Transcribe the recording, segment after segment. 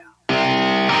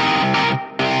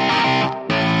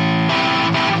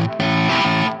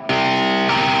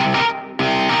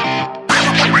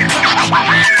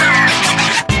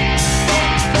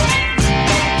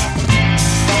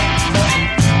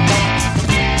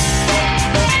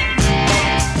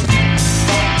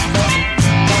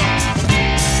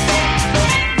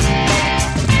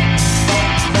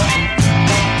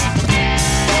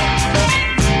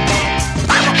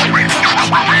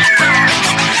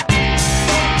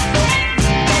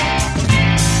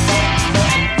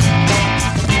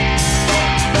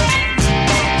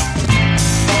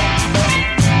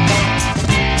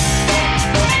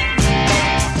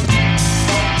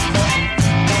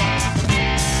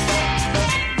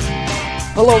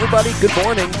Hello, everybody. Good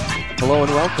morning. Hello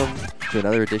and welcome to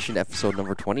another edition, episode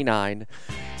number 29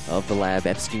 of the Lab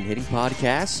Epstein Hitting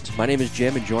Podcast. My name is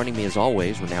Jim, and joining me, as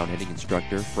always, renowned hitting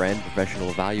instructor, friend,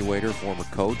 professional evaluator, former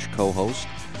coach, co-host,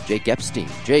 Jake Epstein.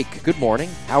 Jake, good morning.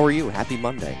 How are you? Happy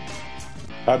Monday.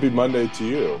 Happy Monday to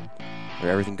you. Is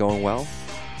everything going well?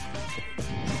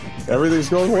 Everything's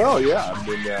going well, yeah. I'm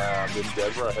in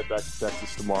Denver. I head back to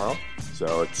Texas tomorrow.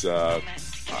 So it's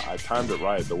I timed it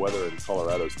right. The weather in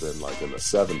Colorado's been like in the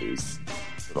 70s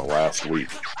for the last week.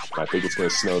 I think it's going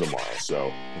to snow tomorrow.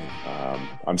 So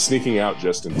I'm sneaking out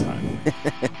just in time.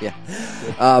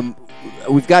 Yeah.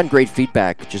 We've gotten great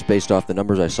feedback just based off the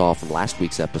numbers I saw from last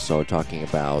week's episode talking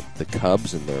about the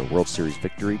Cubs and their World Series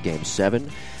victory, Game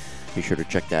 7. Be sure to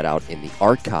check that out in the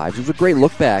archives. It was a great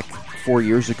look back 4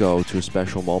 years ago to a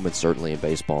special moment, certainly in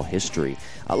baseball history.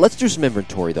 Let's do some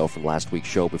inventory, though, from last week's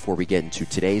show before we get into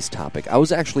today's topic. I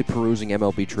was actually perusing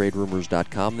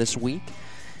MLBTradeRumors.com this week,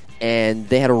 and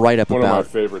they had a write-up about... One of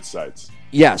my favorite sites.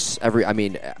 Yes, every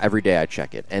day I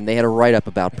check it. And they had a write-up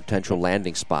about potential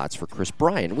landing spots for Kris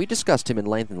Bryant. We discussed him in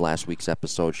length in last week's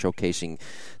episode, showcasing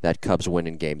that Cubs win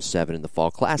in Game 7 in the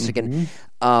Fall Classic. Mm-hmm.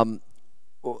 And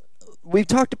we've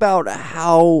talked about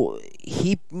how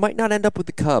he might not end up with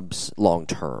the Cubs long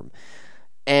term.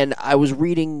 And I was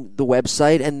reading the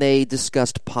website, and they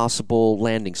discussed possible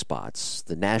landing spots.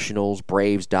 The Nationals,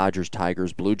 Braves, Dodgers,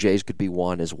 Tigers, Blue Jays could be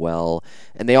one as well.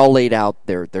 And they all laid out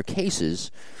their cases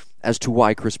as to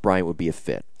why Kris Bryant would be a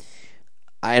fit.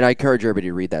 And I encourage everybody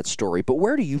to read that story. But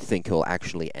where do you think he'll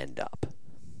actually end up?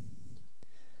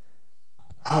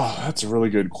 Oh, that's a really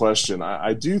good question.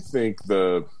 I do think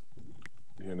the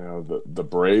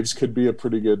Braves could be a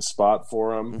pretty good spot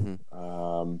for him.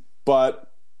 Mm-hmm. But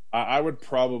I would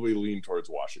probably lean towards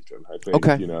Washington. I think,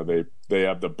 okay. They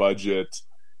have the budget.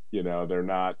 They're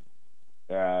not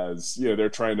as, they're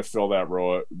trying to fill that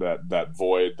that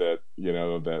void that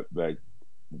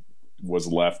was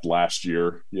left last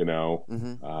year,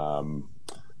 Mm-hmm.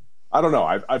 I don't know.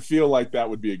 I feel like that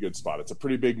would be a good spot. It's a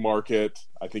pretty big market.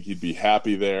 I think he'd be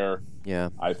happy there. Yeah.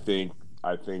 I think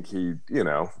he,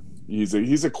 he's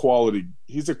a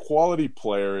quality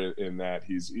player in that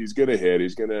he's going to hit.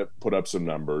 He's going to put up some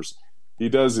numbers. He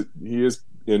is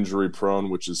injury prone,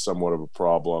 which is somewhat of a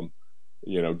problem,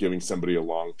 giving somebody a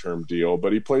long-term deal,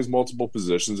 but he plays multiple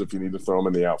positions. If you need to throw him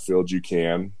in the outfield, you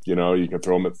can, you can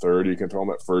throw him at third, you can throw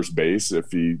him at first base.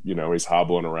 If he's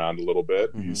hobbling around a little bit,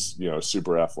 mm-hmm. He's,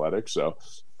 super athletic. So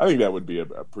I think that would be a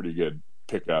pretty good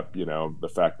pickup,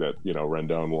 the fact that,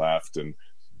 Rendon left and,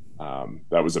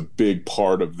 that was a big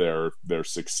part of their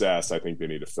success. I think they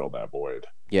need to fill that void.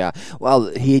 Yeah. Well,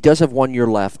 he does have 1 year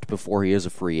left before he is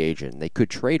a free agent. They could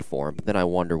trade for him, but then I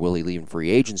wonder, will he leave in free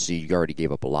agency? You already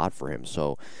gave up a lot for him.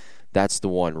 So that's the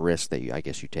one risk that I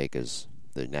guess you take as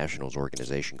the Nationals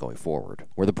organization going forward,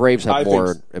 where the Braves have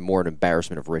more an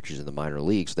embarrassment of riches in the minor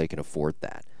leagues. They can afford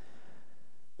that.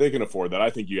 They can afford that. I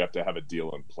think you have to have a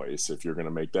deal in place if you're going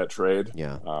to make that trade.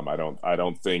 Yeah. I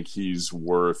don't think he's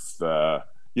worth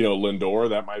Lindor.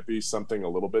 That might be something a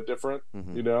little bit different,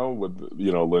 mm-hmm. With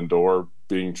Lindor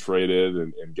being traded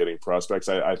and getting prospects.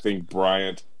 I think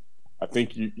Bryant,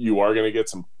 you are going to get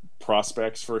some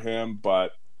prospects for him,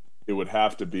 but it would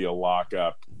have to be a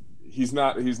lockup. He's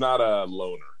not a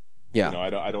loner. Yeah.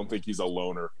 I don't think he's a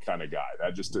loner kind of guy.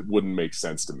 It wouldn't make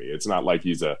sense to me. It's not like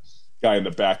he's a guy in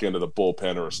the back end of the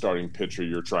bullpen or a starting pitcher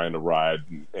you're trying to ride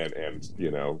and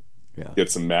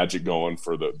get some magic going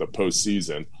for the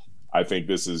postseason. I think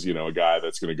this is, a guy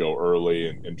that's going to go early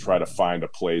and try to find a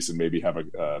place and maybe have a,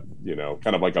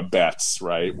 kind of like a Betts,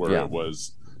 right? Where it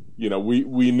was,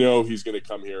 we know he's going to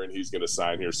come here and he's going to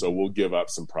sign here. So we'll give up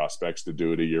some prospects to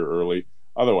do it a year early.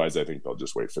 Otherwise, I think they'll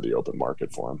just wait for the open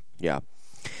market for him. Yeah.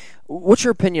 What's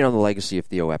your opinion on the legacy of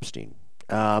Theo Epstein?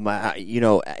 For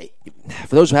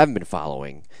those who haven't been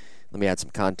following, let me add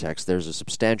some context. There's a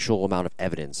substantial amount of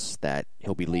evidence that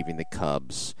he'll be leaving the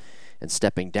Cubs and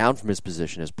stepping down from his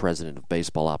position as president of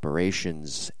baseball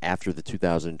operations after the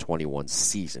 2021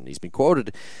 season. He's been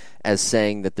quoted as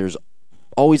saying that there's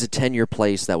always a 10-year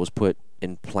place that was put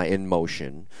in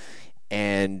motion,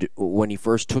 and when he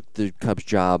first took the Cubs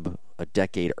job a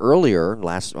decade earlier,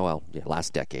 last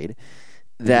decade,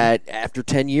 that after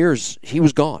 10 years he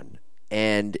was gone.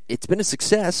 And it's been a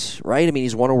success, right? I mean,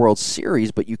 he's won a World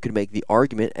Series, but you could make the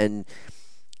argument, and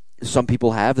some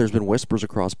people there's been whispers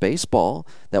across baseball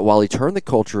that while he turned the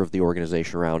culture of the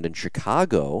organization around in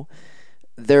Chicago,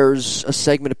 there's a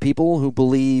segment of people who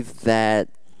believe that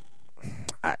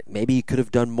maybe he could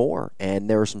have done more, and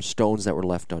there are some stones that were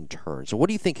left unturned. So what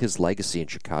do you think his legacy in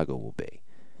Chicago will be?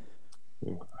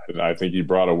 I think he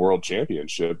brought a world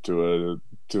championship to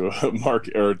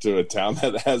a town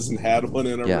that hasn't had one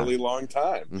in a really long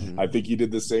time. Mm-hmm. I think he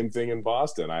did the same thing in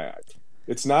Boston.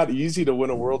 It's not easy to win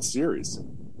a World Series.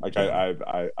 Like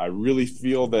I really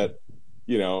feel that,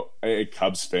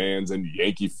 Cubs fans and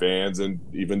Yankee fans and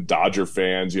even Dodger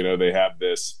fans, they have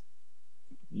this,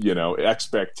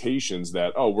 expectations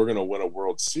that, we're going to win a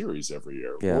World Series every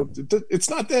year. Yeah. Well, it's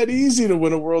not that easy to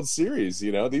win a World Series.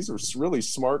 These are really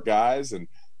smart guys, and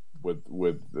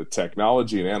with the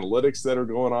technology and analytics that are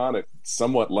going on, it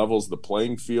somewhat levels the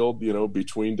playing field,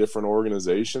 between different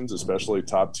organizations, especially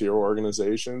top tier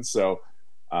organizations. So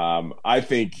I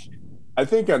think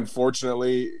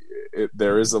unfortunately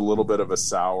there is a little bit of a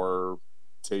sour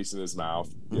taste in his mouth,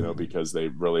 because they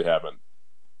really haven't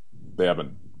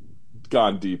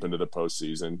gone deep into the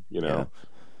postseason,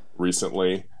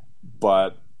 recently.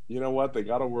 But you know what? They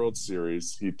got a World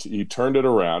Series. He turned it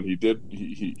around. He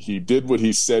did what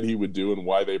he said he would do and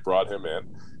why they brought him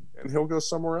in, and he'll go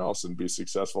somewhere else and be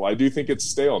successful. I do think it's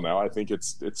stale now. I think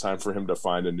it's time for him to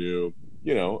find a new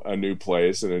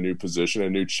place and a new position, a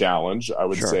new challenge, I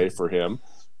would say, for him.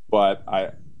 But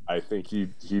I think he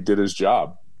did his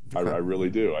job. Okay. I really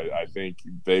do. I think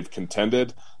they've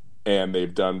contended, and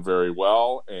they've done very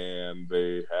well, and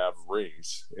they have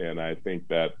rings. And I think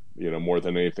that, more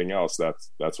than anything else,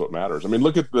 that's what matters. I mean,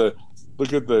 look at the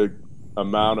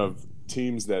amount of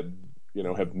teams that,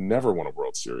 have never won a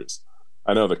World Series.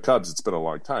 I know the Cubs, it's been a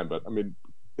long time, but I mean,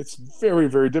 it's very,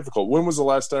 very difficult. When was the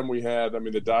last time we had,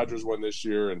 the Dodgers won this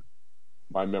year, and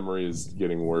my memory is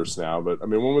getting worse now, but I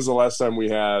mean, when was the last time we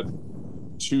had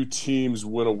two teams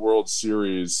win a World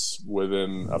Series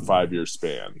within a 5-year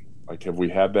span? Like, have we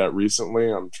had that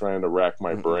recently? I'm trying to rack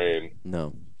my brain.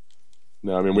 No.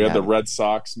 I mean, we had the Red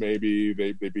Sox, maybe.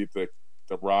 They beat the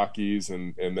Rockies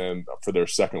and then for their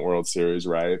second World Series,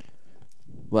 right?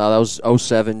 Well, that was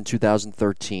 2007,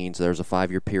 2013, so there was a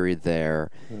 5-year period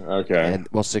there. Okay. And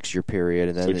 6-year period.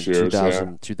 And then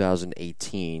in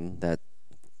 2018,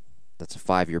 that's a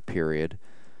 5-year period.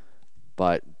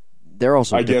 But they're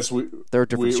also they're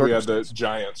different we had the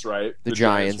Giants, right? The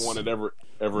Giants won it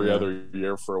every other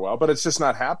year for a while, but it's just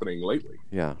not happening lately.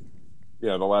 Yeah.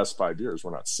 The last 5 years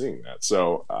we're not seeing that.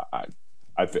 So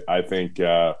I think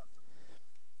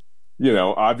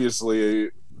obviously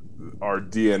our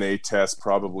DNA test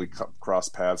probably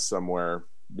crossed paths somewhere,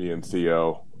 me and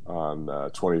Theo on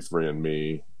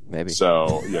 23andMe. Maybe.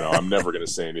 So I'm never going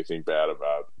to say anything bad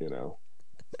about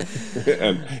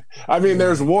and I mean,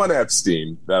 there's one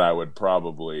Epstein that I would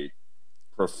probably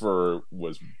prefer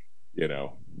was,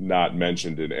 not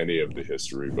mentioned in any of the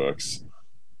history books,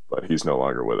 but he's no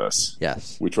longer with us.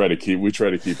 Yes. We try to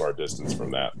keep our distance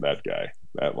from that guy,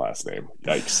 that last name.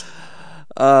 Yikes.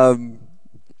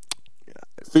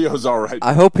 Theo's all right.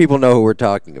 I hope people know who we're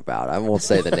talking about. I won't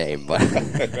say the name, but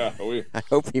I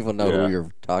hope people know who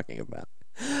you're talking about.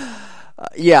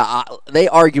 They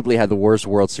arguably had the worst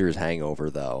World Series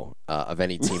hangover, though, of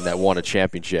any team that won a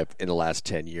championship in the last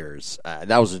 10 years.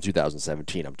 That was in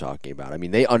 2017 I'm talking about. I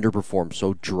mean, they underperformed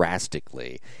so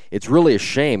drastically. It's really a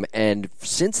shame. And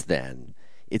since then,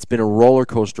 it's been a roller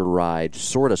coaster ride,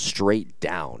 sort of straight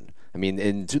down. I mean,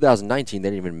 in 2019, they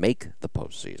didn't even make the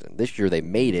postseason. This year, they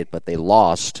made it, but they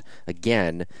lost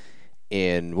again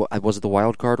in, was it the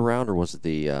wild card round or was it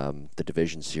the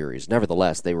division series?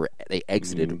 Nevertheless, they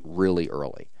exited really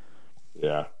early.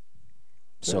 Yeah.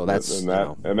 So and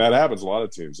that happens. A lot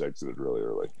of teams exited really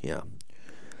early. Yeah.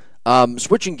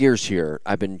 Switching gears here,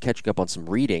 I've been catching up on some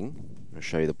reading. I'll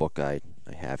show you the book I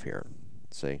have here.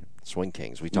 Let's see, Swing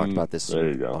Kings. We talked about this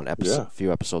on a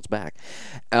few episodes back.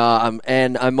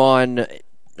 And I'm on, I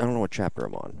don't know what chapter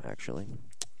I'm on, actually.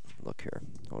 Look here.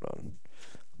 Hold on.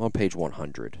 I'm on page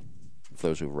 100, for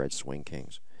those who've read Swing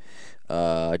Kings.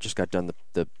 I just got done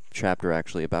the chapter,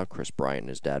 actually, about Chris Bryant and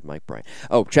his dad, Mike Bryant.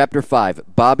 Oh, chapter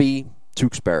 5, Bobby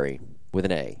Tewksbury, with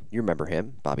an A. You remember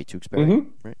him, Bobby Tewksbury,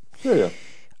 right? Yeah.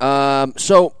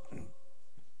 So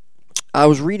I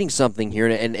was reading something here,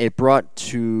 and it brought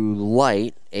to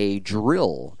light a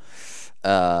drill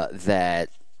that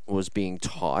was being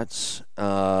taught,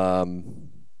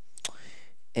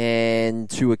 and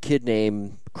to a kid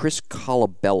named Chris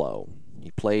Colabello.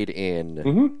 He played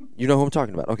in... You know who I'm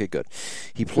talking about? Okay, good.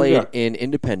 He played in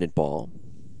independent ball,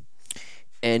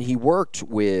 and he worked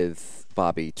with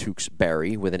Bobby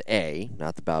Tewksbury with an A,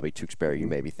 not the Bobby Tewksbury you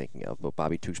may be thinking of, but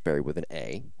Bobby Tewksbury with an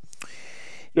A.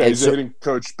 Yeah, he's a hitting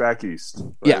coach back east.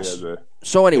 Right? Yes.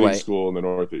 So anyway, school in the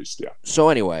Northeast. Yeah. So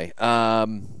anyway, I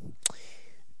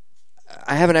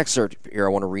have an excerpt here I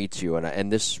want to read to you,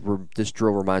 and this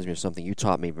drill reminds me of something you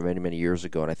taught me many, many years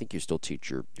ago, and I think you still teach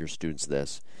your students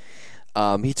this.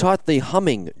 He taught the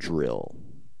humming drill,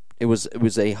 It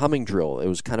was a humming drill. It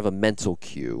was kind of a mental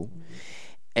cue.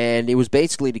 And it was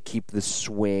basically to keep the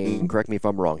swing, correct me if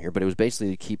I'm wrong here, but it was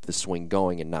basically to keep the swing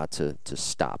going and not to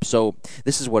stop. So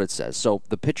this is what it says. So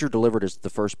the pitcher delivered the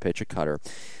first pitch, a cutter.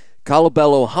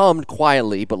 Colabello hummed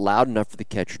quietly but loud enough for the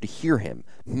catcher to hear him.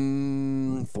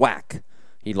 Thwack.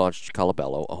 He launched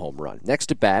Colabello a home run.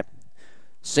 Next at bat,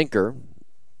 sinker.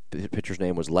 The pitcher's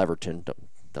name was Leverton.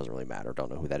 Doesn't really matter.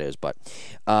 Don't know who that is. But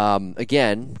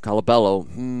again,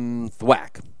 Colabello,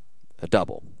 thwack. A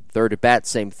double. Third at bat,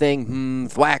 same thing.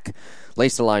 Thwack.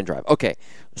 Laced the line drive. Okay.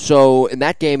 So in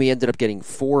that game, he ended up getting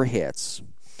 4 hits.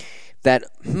 That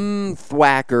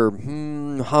thwack or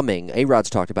humming, A-Rod's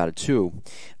talked about it too.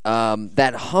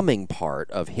 That humming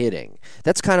part of hitting,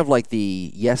 that's kind of like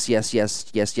the yes, yes, yes,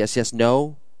 yes, yes, yes,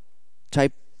 no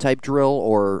type drill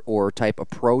or type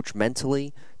approach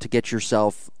mentally to get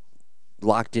yourself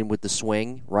locked in with the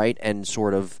swing, right? And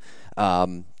sort of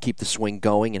keep the swing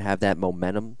going and have that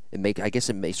momentum. I guess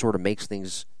it sort of makes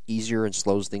things easier and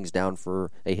slows things down for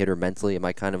a hitter mentally. Am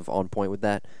I kind of on point with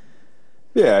that?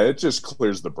 Yeah, it just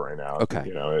clears the brain out. Okay.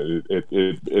 You know,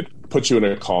 it puts you in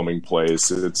a calming place.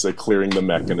 It's a clearing the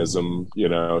mechanism, you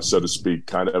know, so to speak,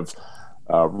 kind of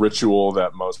ritual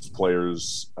that most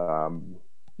players,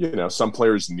 you know, some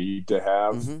players need to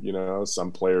have, you know,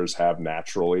 some players have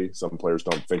naturally. Some players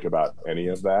don't think about any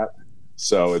of that.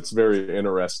 So it's very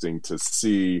interesting to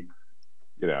see,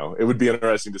 you know, it would be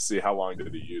interesting to see how long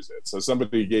did he use it. So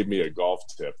somebody gave me a golf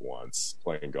tip once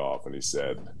playing golf, and he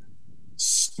said,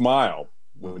 smile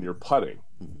when you're putting.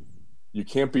 You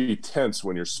can't be tense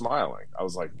when you're smiling. I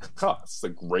was like, God, it's the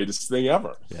greatest thing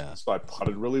ever. Yeah. So I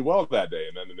putted really well that day.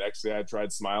 And then the next day I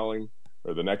tried smiling,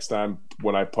 or the next time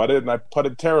when I putted, and I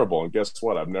putted terrible. And guess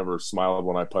what? I've never smiled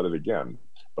when I putted again.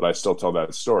 But I still tell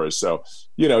that story. So,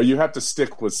 you know, you have to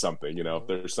stick with something. You know, if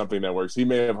there's something that works. He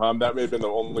may have hummed. That may have been the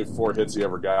only 4 hits he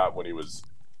ever got when he was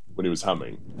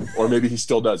humming. Or maybe he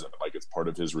still does it, like it's part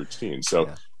of his routine. So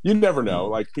you never know.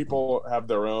 Like, people have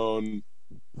their own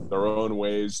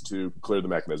ways to clear the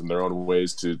mechanism, their own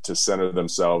ways to center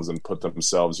themselves and put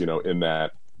themselves, you know, in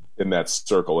that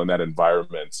circle, in that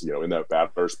environment, you know, in that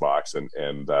batter's box.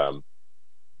 And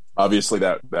obviously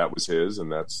that was his, and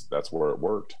that's where it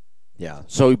worked. Yeah.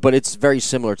 So, but it's very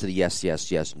similar to the yes,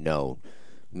 yes, yes, no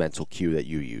mental cue that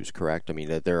you use, correct? I mean,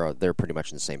 they're pretty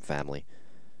much in the same family.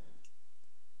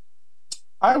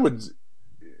 I would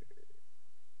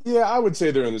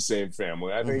say they're in the same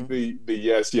family. I think the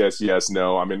yes, yes, yes,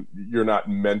 no. I mean, you're not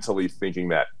mentally thinking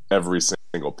that every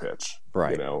single pitch,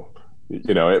 right? You know,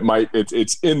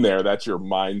 it's in there. That's your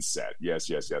mindset. Yes,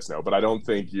 yes, yes, no. But I don't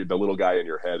think the little guy in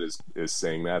your head is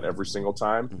saying that every single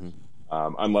time,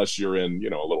 unless you're in, you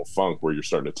know, a little funk where you're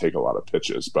starting to take a lot of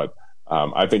pitches. But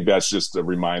I think that's just a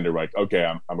reminder, like, okay,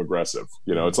 I'm aggressive.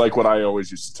 You know, it's like what I always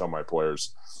used to tell my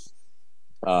players.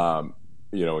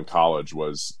 You know, in college,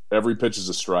 was every pitch is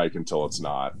a strike until it's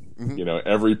not. You know,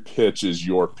 every pitch is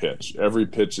your pitch. Every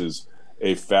pitch is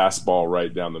a fastball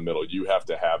right down the middle. You have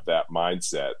to have that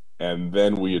mindset, and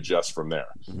then we adjust from there.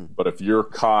 But if you're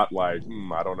caught like,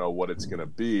 I don't know what it's going to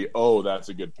be. Oh, that's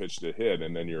a good pitch to hit,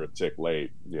 and then you're a tick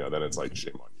late. You know, then it's like,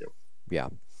 shame on you. Yeah.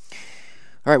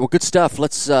 All right, well, good stuff.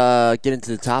 Let's get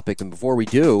into the topic. And before we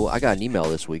do, I got an email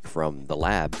this week from the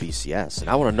lab, BCS,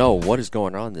 and I want to know what is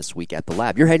going on this week at the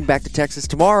lab. You're heading back to Texas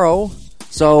tomorrow,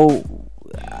 so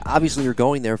obviously you're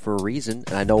going there for a reason,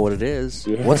 and I know what it is.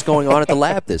 Yeah. What's going on at the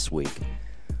lab this week?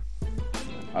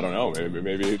 I don't know.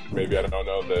 Maybe I don't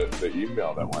know the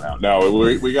email that went out. No,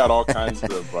 we got all kinds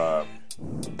of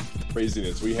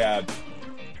craziness.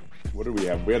 What did we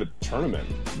have? We had a tournament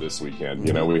this weekend.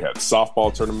 You know, we had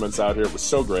softball tournaments out here. It was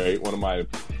so great. One of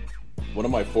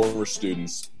my former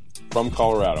students from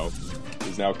Colorado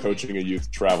is now coaching a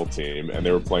youth travel team, and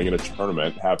they were playing in a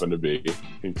tournament, happened to be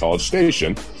in College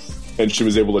Station. And she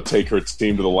was able to take her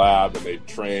team to the lab, and they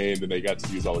trained, and they got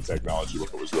to use all the technology.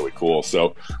 It was really cool.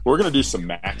 So we're going to do some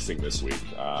maxing this week.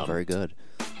 Very good.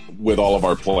 With all of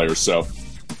our players. So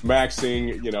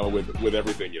maxing, you know, with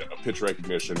everything, you know, pitch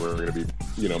recognition, we're going to be,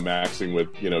 you know, maxing with,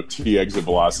 you know, T exit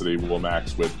velocity. We'll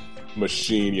max with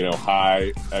machine, you know,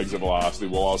 high exit velocity.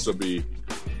 We'll also be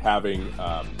having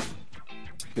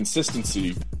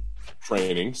consistency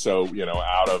training. So, you know,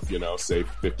 out of, you know, say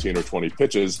 15 or 20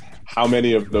 pitches, how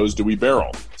many of those do we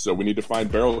barrel? So we need to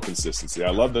find barrel consistency. I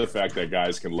love the fact that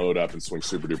guys can load up and swing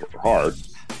super duper hard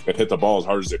and hit the ball as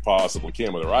hard as they possibly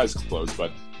can with their eyes closed.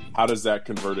 But how does that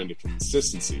convert into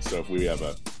consistency? So if we have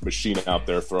a machine out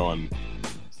there throwing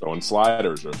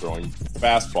sliders or throwing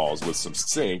fastballs with some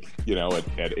sink, you know,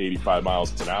 at 85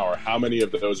 miles an hour, how many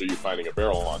of those are you finding a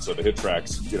barrel on? So the hit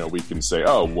tracks, you know, we can say,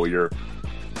 oh, well, your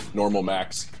normal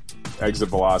max exit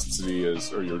velocity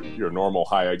is, or your normal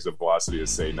high exit velocity is,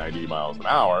 say, 90 miles an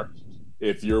hour,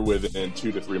 if you're within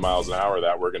 2 to 3 miles an hour of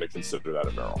that, we're going to consider that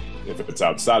a barrel. If it's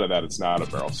outside of that, it's not a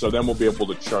barrel. So then we'll be able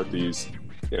to chart these.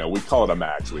 We call it a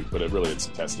max week, but it's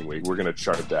a testing week. We're going to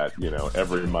chart that,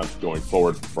 every month going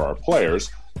forward for our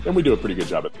players. And we do a pretty good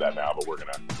job at that now, but we're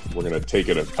going to take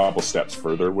it a couple steps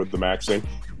further with the maxing.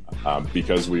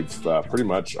 Because we've pretty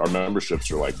much, our memberships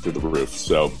are like through the roof.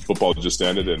 So football just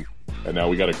ended, and now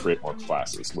we got to create more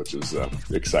classes, which is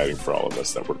exciting for all of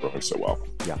us that we're growing so well.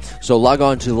 Yeah. So log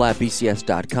on to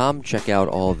labbcs.com, check out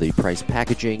all the price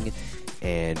packaging,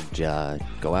 and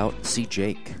go out and see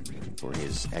Jake for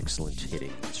his excellent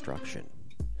hitting instruction.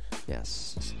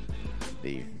 Yes.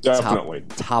 The definitely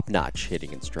top-notch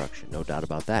hitting instruction, no doubt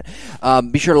about that.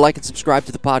 Be sure to like and subscribe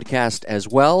to the podcast as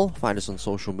well. Find us on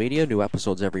social media. New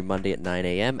episodes every Monday at 9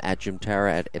 a.m. at Jim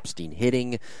Tara at Epstein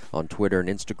Hitting on Twitter and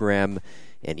Instagram.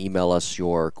 And email us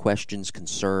your questions,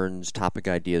 concerns, topic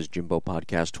ideas,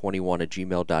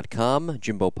 jimbopodcast21@gmail.com,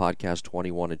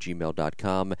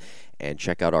 jimbopodcast21@gmail.com. And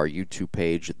check out our YouTube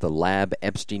page, The Lab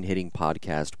Epstein Hitting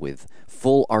Podcast, with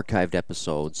full archived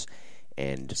episodes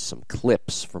and some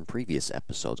clips from previous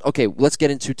episodes. Okay, let's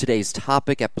get into today's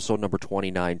topic, episode number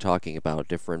 29, talking about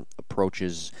different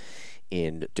approaches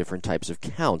in different types of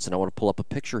counts. And I want to pull up a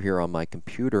picture here on my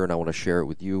computer, and I want to share it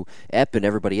with you, Ep, and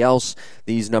everybody else.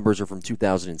 These numbers are from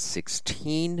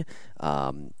 2016,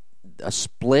 a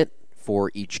split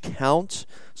for each count.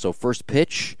 So first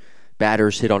pitch,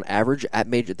 batters hit on average at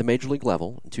the major league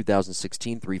level. In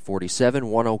 2016, 347,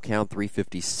 1-0 count,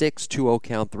 356, 2-0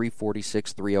 count,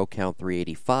 346, 3-0 count,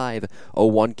 385,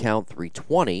 0-1 count,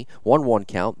 320, 1-1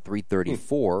 count,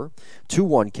 334,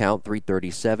 2-1 count,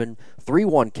 337,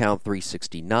 3-1 count,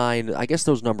 369. I guess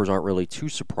those numbers aren't really too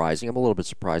surprising. I'm a little bit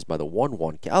surprised by the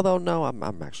 1-1 count. Although, no,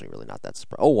 I'm actually really not that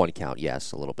surprised. 0-1 count,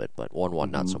 yes, a little bit, but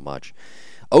 1-1 not so much.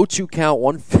 0-2 count,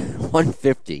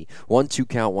 150. 1-2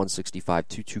 count, 165.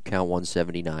 2-2 count,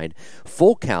 179.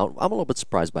 Full count, I'm a little bit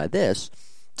surprised by this,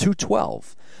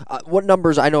 212. What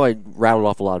numbers? I know I rattled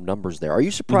off a lot of numbers there. Are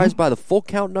you surprised by the full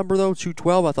count number, though,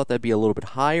 212? I thought that'd be a little bit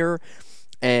higher.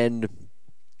 And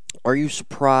are you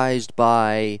surprised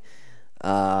by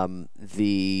any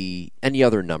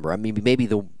other number? I mean, maybe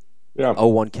the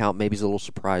 0-1 count maybe is a little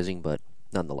surprising, but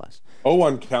nonetheless.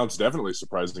 0-1 count's definitely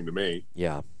surprising to me.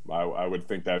 Yeah. I would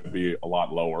think that would be a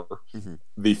lot lower. Mm-hmm.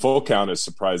 The full count is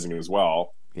surprising as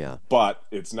well. Yeah. But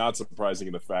it's not surprising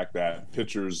in the fact that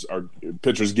pitchers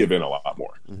give in a lot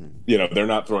more. Mm-hmm. They're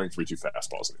not throwing 3-2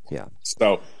 fastballs anymore. Yeah.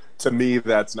 So to me,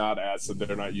 that's not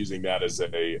they're not using that as a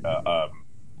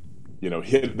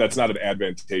hit. That's not an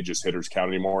advantageous hitter's count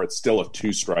anymore. It's still a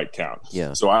 2-strike count.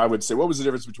 Yeah. So I would say, what was the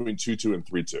difference between 2-2 and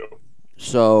 3-2?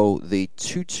 So the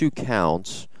 2-2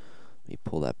 count, let me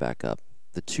pull that back up.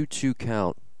 The 2-2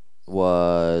 count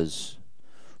was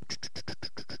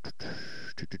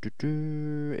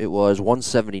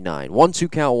 179.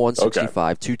 1-2 count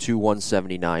 165, okay. 2-2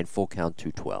 179, full count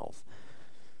 212.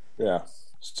 Yeah.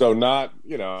 So not,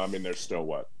 there's still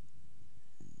what?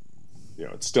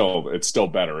 It's still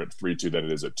better at 3-2 than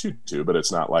it is at 2-2, but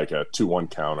it's not like a 2-1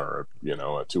 count or a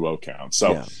 2-0 count.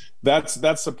 So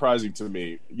that's surprising to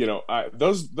me.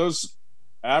 Those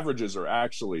averages are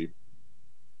actually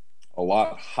a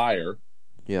lot higher.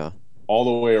 Yeah. All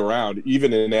the way around,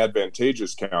 even in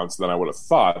advantageous counts, than I would have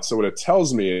thought. So what it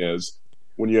tells me is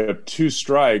when you have 2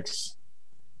 strikes,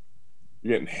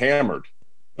 you're getting hammered.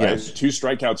 Right? Yes. 2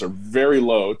 strike counts are very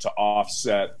low to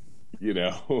offset,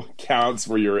 counts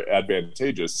where you're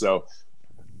advantageous. So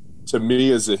to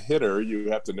me as a hitter,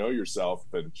 you have to know yourself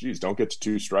that, don't get to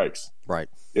 2 strikes. Right.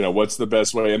 What's the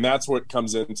best way? And that's what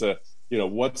comes into,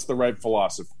 what's the right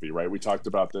philosophy, right? We talked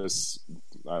about this,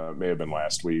 may have been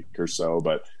last week or so,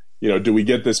 but, do we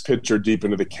get this pitcher deep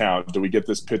into the count? Do we get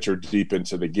this pitcher deep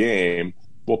into the game?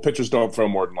 Well, pitchers don't throw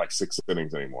more than like 6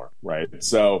 innings anymore, right?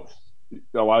 So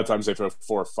a lot of times they throw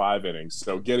 4 or 5 innings.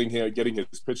 So getting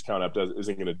his pitch count up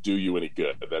isn't going to do you any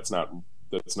good. That's not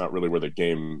really where the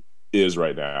game is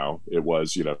right now. It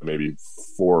was, maybe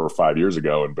 4 or 5 years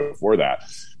ago and before that.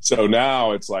 So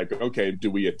now it's like, okay, do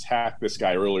we attack this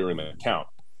guy earlier in the count?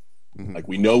 Mm-hmm. Like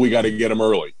we know we got to get him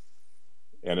early.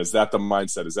 And is that the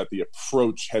mindset? Is that the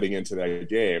approach heading into that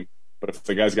game? But if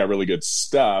the guy's got really good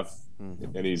stuff,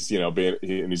 mm-hmm. and he's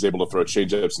he's able to throw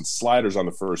changeups and sliders on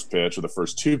the first pitch or the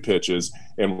first 2 pitches,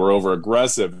 and we're over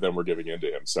aggressive, then we're giving into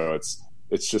him. So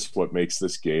it's just what makes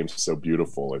this game so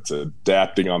beautiful. It's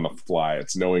adapting on the fly.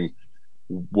 It's knowing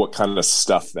what kind of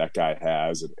stuff that guy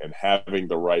has and having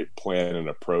the right plan and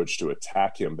approach to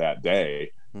attack him that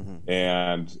day. Mm-hmm.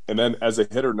 And then as a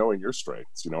hitter, knowing your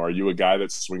strengths. Are you a guy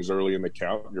that swings early in the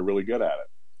count? You're really good at it.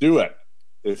 Do it.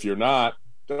 If you're not,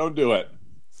 don't do it.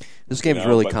 This game's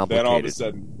really complicated. Then all of a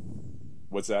sudden,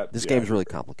 what's that? This game's really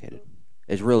complicated.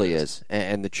 It really is.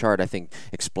 And the chart, I think,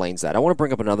 explains that. I want to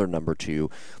bring up another number to you.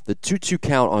 The 2-2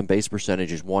 count on base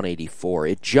percentage is 184.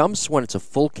 It jumps when it's a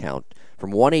full count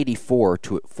from 184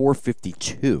 to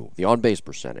 452, the on-base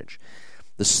percentage.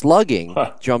 The slugging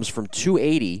jumps from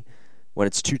 280 when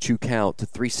it's 2-2 count to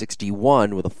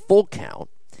 361 with a full count.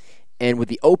 And with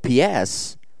the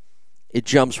OPS, it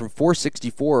jumps from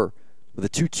 464 with a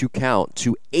 2-2 count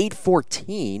to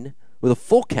 814 with a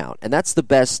full count. And that's the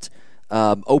best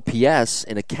OPS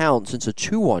in a count since a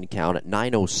 2-1 count at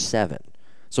 907.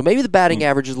 So maybe the batting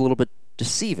average is a little bit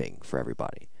deceiving for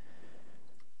everybody.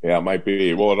 Yeah, it might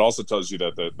be. Well, it also tells you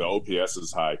that the OPS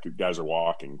is high. Guys are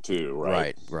walking too,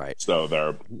 right? Right.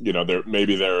 So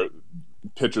maybe their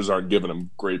pitchers aren't giving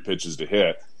them great pitches to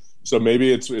hit. So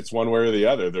maybe it's one way or the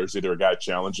other. There's either a guy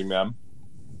challenging them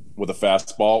with a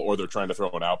fastball, or they're trying to throw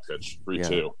an out pitch,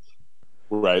 3-2,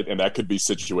 right? And that could be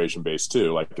situation based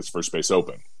too, like it's first base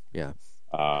open. Yeah.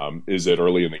 Is it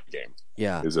early in the game?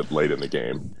 Yeah. Is it late in the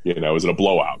game? Is it a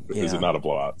blowout? Yeah. Is it not a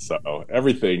blowout? So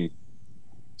everything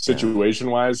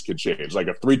situation-wise could change. Like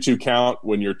a 3-2 count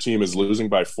when your team is losing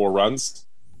by 4 runs.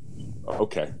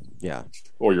 Okay. Yeah.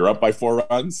 Or you're up by 4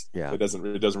 runs. Yeah. It doesn't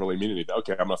really mean anything.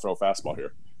 Okay, I'm going to throw a fastball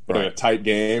here. But in a tight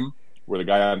game where the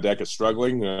guy on deck is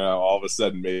struggling, all of a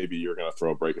sudden maybe you're going to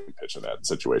throw a breaking pitch in that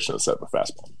situation instead of a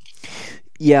fastball.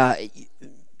 Yeah.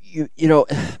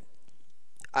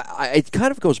 It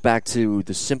kind of goes back to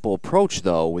the simple approach,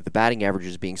 though, with the batting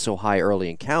averages being so high early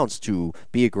in counts, to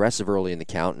be aggressive early in the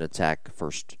count and attack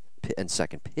first and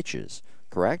second pitches,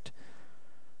 correct?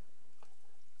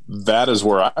 That is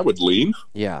where I would lean.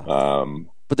 Yeah.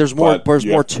 But there's more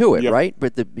to it, right?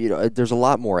 But there's a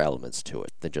lot more elements to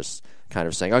it than just kind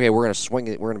of saying, okay, we're going to swing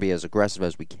it, we're going to be as aggressive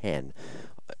as we can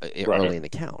early in the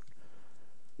count.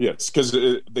 Yes, because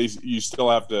you still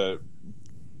have to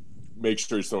make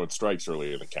sure he's throwing strikes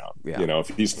early in the count. Yeah. If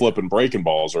he's flipping breaking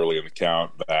balls early in the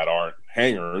count that aren't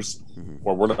hangers,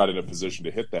 or we're not in a position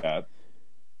to hit that,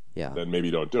 then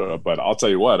maybe don't do it. But I'll tell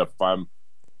you what, if I'm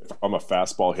a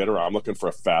fastball hitter, I'm looking for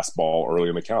a fastball early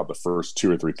in the count. The first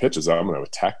 2 or 3 pitches, I'm going to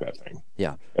attack that thing.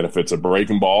 Yeah. And if it's a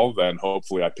breaking ball, then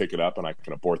hopefully I pick it up and I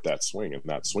can abort that swing and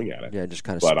not swing at it. Yeah, just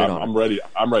kind of spin on it.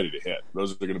 I'm ready to hit.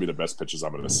 Those are going to be the best pitches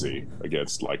I'm going to see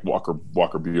against, like Walker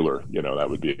Buehler. That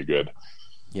would be a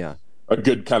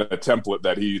good kind of a template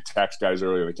that he attacks guys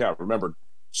early in the count. Remember,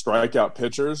 strikeout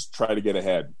pitchers try to get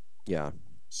ahead. Yeah.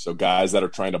 So guys that are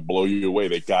trying to blow you away,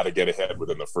 they got to get ahead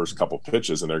within the first couple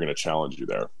pitches, and they're going to challenge you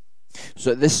there.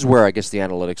 So this is where I guess the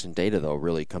analytics and data, though,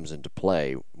 really comes into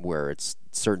play, where it's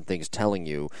certain things telling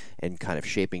you and kind of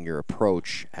shaping your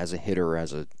approach as a hitter,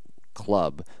 as a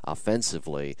club,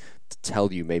 offensively, to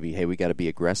tell you maybe, hey, we got to be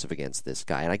aggressive against this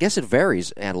guy. And I guess it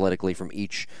varies analytically from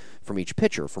each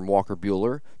pitcher, from Walker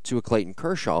Buehler to a Clayton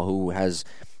Kershaw, who has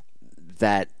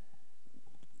that.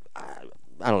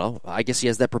 I don't know. I guess he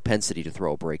has that propensity to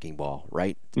throw a breaking ball,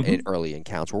 right? Early in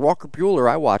counts. Where Walker Buehler,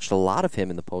 I watched a lot of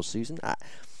him in the postseason.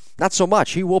 Not so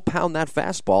much. He will pound that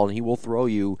fastball, and he will throw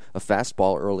you a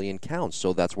fastball early in counts.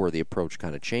 So that's where the approach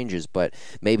kind of changes. But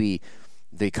maybe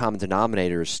the common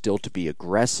denominator is still to be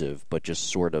aggressive, but just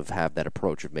sort of have that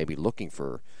approach of maybe looking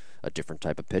for a different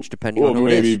type of pitch, depending on who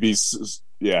it is.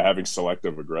 Having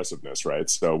selective aggressiveness, right?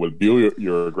 So with Buehler,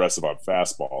 you're aggressive on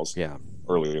fastballs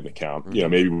early in the count.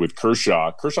 Maybe with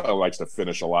Kershaw likes to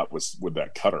finish a lot with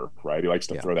that cutter, right? He likes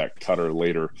to throw that cutter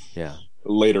later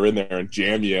in there and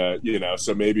jam you,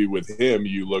 So maybe with him,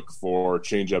 you look for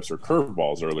changeups or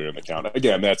curveballs earlier in the count.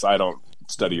 Again, I don't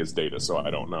study his data, so I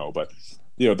don't know, but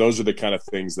those are the kind of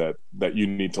things that you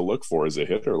need to look for as a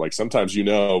hitter. Like sometimes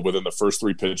within the first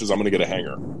 3 pitches, I'm going to get a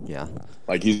hanger. Yeah.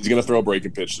 Like he's going to throw a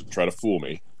breaking pitch to try to fool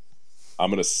me.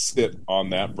 I'm going to sit on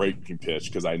that breaking pitch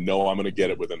because I know I'm going to get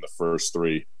it within the first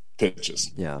 3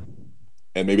 pitches. Yeah.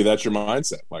 And maybe that's your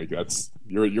mindset. Like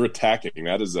you're attacking.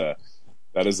 That is a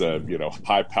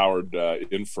high powered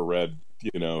infrared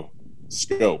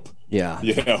scope. Yeah.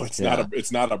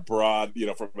 It's not a broad,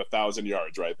 from 1,000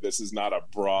 yards, right? This is not a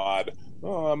broad,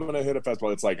 I'm going to hit a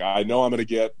fastball. It's like, I know I'm going to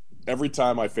get, every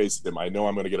time I face him, I know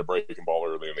I'm going to get a breaking ball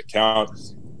early in the count.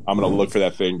 I'm going to look for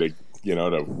that thing to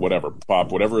whatever,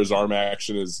 pop, whatever his arm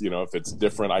action is, if it's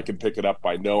different, I can pick it up.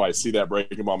 I know I see that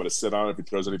breaking ball. I'm going to sit on it. If he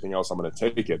throws anything else, I'm going to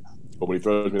take it. But when he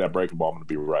throws me that breaking ball, I'm going to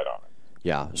be right on it.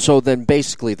 Yeah. So then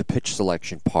basically the pitch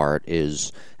selection part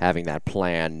is having that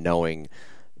plan, knowing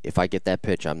if I get that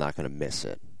pitch, I'm not going to miss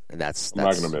it. And that's I'm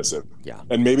not going to miss it. Yeah.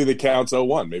 And maybe the count's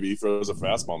 0-1. Maybe he throws a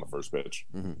fastball on the first pitch.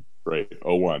 Great,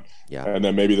 0-1. Yeah. And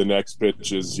then maybe the next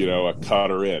pitch is, a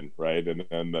cutter in, right? And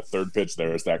then the third pitch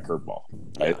there is that curveball,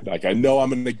 right? Yeah. Like, I know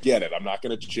I'm going to get it. I'm not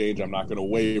going to change. I'm not going to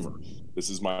waver. This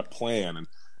is my plan. And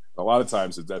a lot of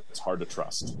times that's hard to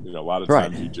trust. A lot of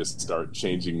times you just start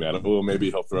changing that. Oh, maybe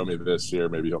he'll throw me this here.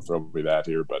 Maybe he'll throw me that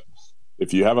here. But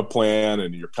if you have a plan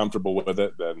and you're comfortable with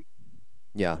it, then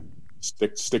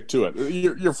stick to it.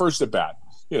 Your first at bat.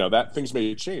 That things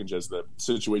may change as the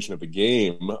situation of the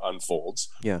game unfolds.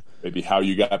 Yeah. Maybe how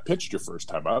you got pitched your first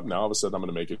time up. Now all of a sudden I'm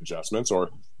going to make adjustments, or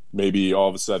maybe all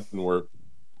of a sudden we're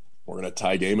going to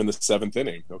tie game in the 7th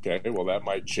inning. Okay, well that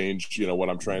might change, what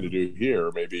I'm trying to do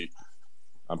here. Maybe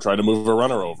I'm trying to move a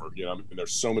runner over.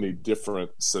 There's so many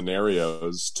different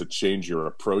scenarios to change your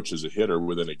approach as a hitter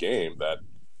within a game that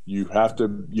you have to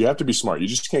be smart. You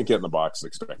just can't get in the box and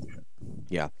expect to hit.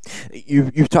 Yeah.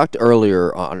 You've talked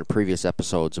earlier on previous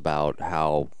episodes about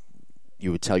how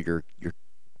you would tell your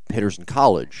hitters in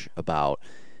college about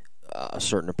a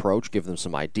certain approach, give them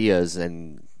some ideas,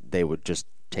 and they would just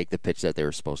take the pitch that they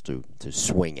were supposed to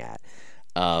swing at.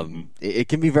 It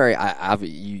can be very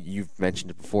you've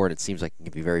mentioned it before, and it seems like it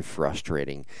can be very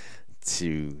frustrating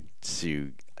to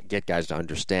get guys to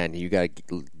understand. You got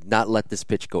to not let this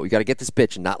pitch go. You got to get this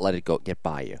pitch and not let it get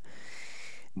by you.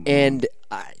 And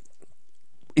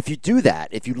if you do that,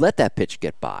 if you let that pitch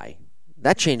get by,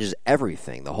 that changes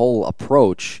everything, the whole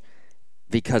approach,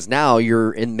 because now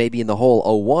you're maybe in the hole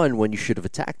 0-1 when you should have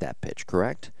attacked that pitch,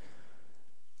 correct?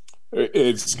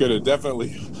 It's going to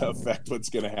definitely affect what's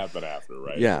going to happen after,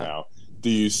 right? Yeah. Now, do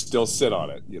you still sit on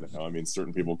it?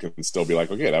 Certain people can still be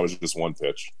like, okay, that was just one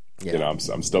pitch. Yeah. I'm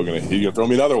still going to throw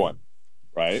me another one,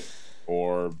 right?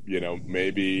 Or,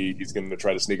 maybe he's going to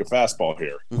try to sneak a fastball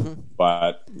here.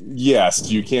 But yes,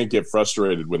 you can't get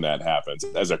frustrated when that happens.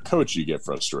 As a coach, you get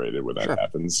frustrated when that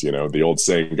happens. The old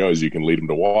saying goes, you can lead them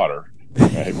to water,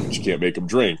 right? But you can't make them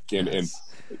drink.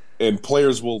 And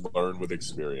players will learn with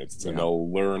experience, and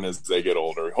they'll learn as they get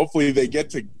older. Hopefully they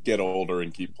get older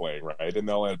and keep playing, right? And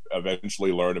they'll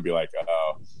eventually learn and be like,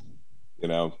 oh,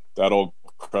 that old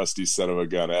crusty son of a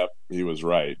gun, he was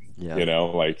right. Yeah.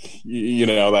 Like,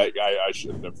 I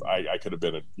shouldn't have, I could have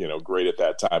been, great at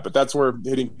that time. But that's where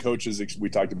hitting coaches, we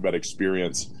talked about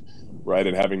experience, right?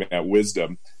 And having that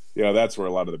wisdom, that's where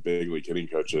a lot of the big league hitting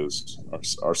coaches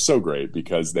are so great,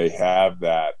 because they have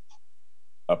that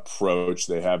approach.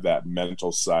 They have that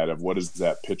mental side of what is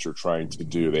that pitcher trying to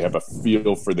do. They have a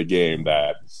feel for the game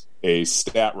that a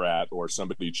stat rat or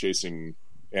somebody chasing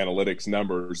analytics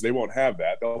numbers, they won't have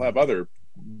that. They'll have other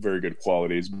very good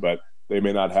qualities, but they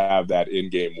may not have that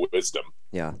in-game wisdom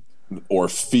or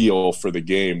feel for the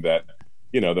game that,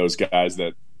 those guys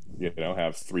that,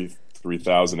 have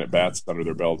 3,000 at bats under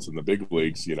their belts in the big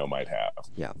leagues, might have.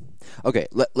 Yeah. Okay.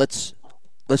 Let's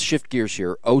shift gears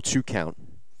here. 0-2 count.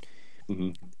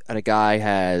 And a guy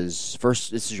has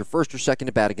this is your first or second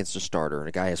at bat against a starter, and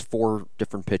a guy has 4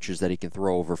 different pitches that he can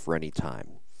throw over for any time.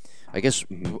 I guess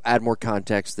add more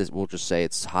context. We'll just say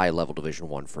it's high-level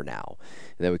Division I for now,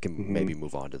 and then we can maybe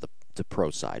move on to the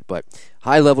pro side. But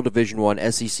high-level Division I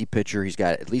SEC pitcher, he's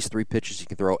got at least 3 pitches he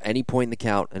can throw any point in the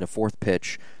count, and a 4th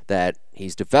pitch that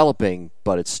he's developing,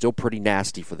 but it's still pretty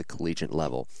nasty for the collegiate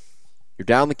level. You're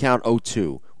down the count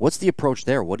 0-2. What's the approach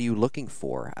there? What are you looking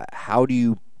for? How do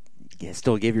you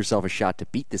still give yourself a shot to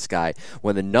beat this guy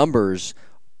when the numbers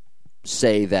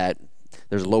say that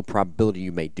there's a low probability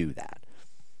you may do that?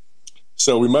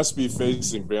 So we must be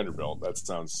facing Vanderbilt. That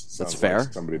sounds that's fair.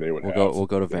 Like somebody they would have. We'll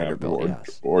go to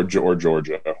Vanderbilt, or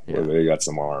Georgia, where they got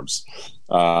some arms.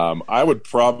 I would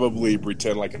probably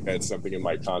pretend like I had something in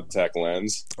my contact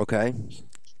lens. Okay.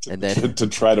 And then to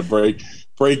try to break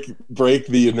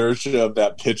the inertia of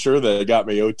that pitcher that got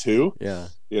me 0-2. Yeah.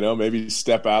 Maybe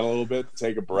step out a little bit,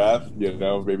 take a breath,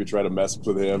 maybe try to mess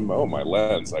with him. Oh, my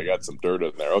lens, I got some dirt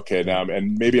in there. Okay, now,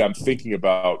 and maybe I'm thinking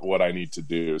about what I need to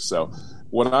do. So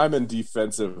when I'm in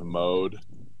defensive mode,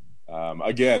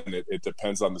 again, it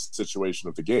depends on the situation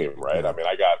of the game, right? I mean,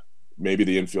 I got maybe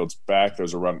the infield's back.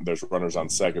 There's runners on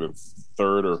second and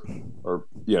third, or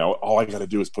all I got to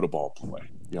do is put a ball in play.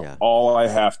 All I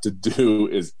have to do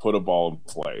is put a ball in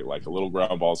play. Like a little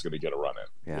ground ball is going to get a run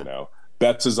in.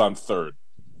 Betts is on third.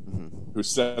 Who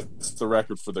sets the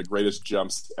record for the greatest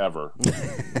jumps ever?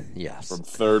 Yes. From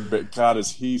third, but God,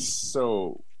 is he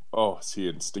so? Oh, is he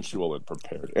instinctual and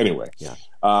prepared? Anyway,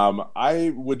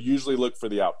 I would usually look for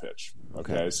the out pitch.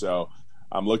 Okay, so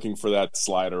I'm looking for that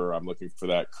slider. I'm looking for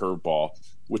that curveball,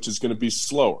 which is going to be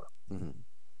slower.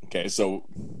 Okay, so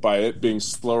by it being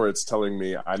slower, it's telling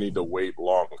me I need to wait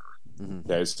longer.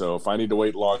 Okay, so if I need to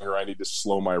wait longer, I need to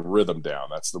slow my rhythm down.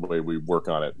 That's the way we work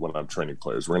on it when I'm training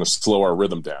players. We're going to slow our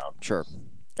rhythm down. Sure.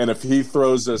 And if he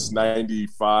throws us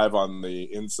 95 on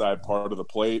the inside part of the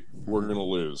plate, we're going to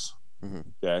lose.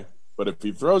 Okay, but if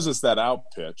he throws us that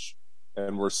out pitch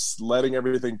and we're letting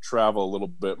everything travel a little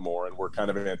bit more and we're kind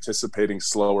of anticipating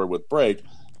slower with break,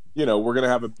 we're going to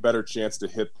have a better chance to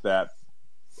hit that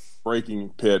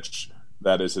breaking pitch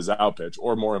that is his out pitch.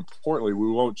 Or more importantly,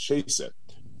 we won't chase it.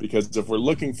 Because if we're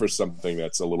looking for something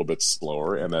that's a little bit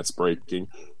slower and that's breaking,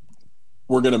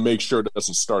 we're going to make sure it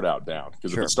doesn't start out down.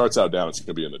 Because if it starts out down, it's going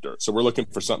to be in the dirt. So we're looking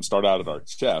for something to start out at our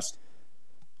chest,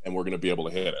 and we're going to be able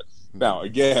to hit it. Now,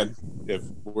 again, if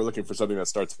we're looking for something that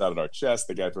starts out at our chest,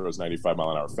 the guy throws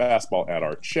 95-mile-an-hour fastball at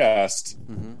our chest,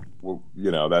 we're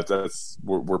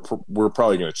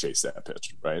probably going to chase that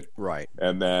pitch, right? Right.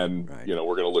 And then,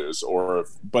 we're going to lose.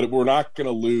 But we're not going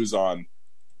to lose on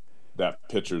that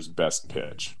pitcher's best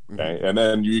pitch. Okay. And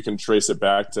then you can trace it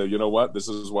back to, this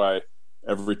is why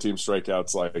every team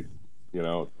strikeouts like,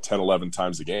 10, 11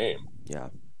 times a game. Yeah.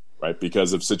 Right.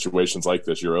 Because of situations like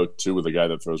this, you're 0-2 with a guy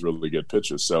that throws really good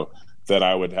pitches. So then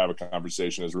I would have a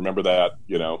conversation is remember that,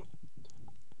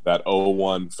 that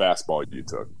 0-1 fastball you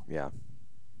took. Yeah.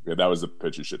 That was the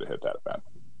pitch you should have hit that at bat.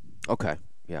 Okay.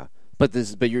 Yeah. But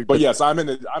yes, I'm in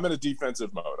a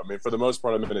defensive mode. I mean, for the most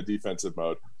part, I'm in a defensive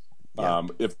mode. Yeah.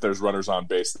 If there's runners on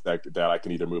base that I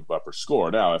can either move up or score.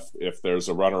 Now, if there's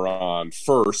a runner on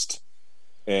first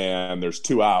and there's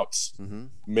 2 outs,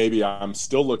 maybe I'm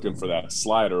still looking for that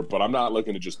slider, but I'm not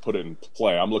looking to just put it in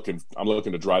play. I'm looking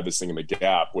to drive this thing in the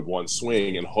gap with one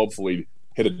swing and hopefully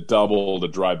hit a double to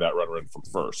drive that runner in from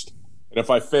first. And if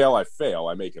I fail,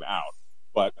 I make it out.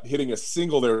 But hitting a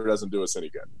single there doesn't do us any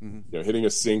good. Hitting a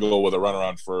single with a runner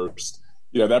on first.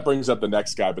 That brings up the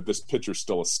next guy, but this pitcher's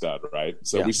still a stud, right?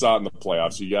 So we saw it in the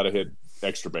playoffs. You got to hit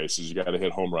extra bases. You got to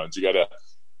hit home runs. You got to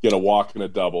get a walk and a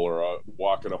double or a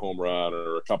walk and a home run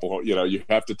or a couple. You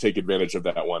have to take advantage of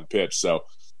that one pitch. So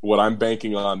what I'm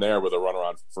banking on there with a runner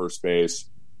on first base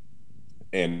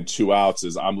and 2 outs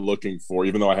is I'm looking for,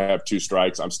 even though I have 2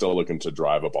 strikes, I'm still looking to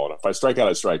drive a ball. And if I strike out,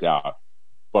 I strike out.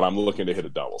 But I'm looking to hit a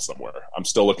double somewhere. I'm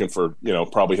still looking for,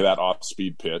 probably that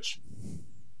off-speed pitch.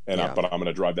 But I'm going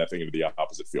to drive that thing into the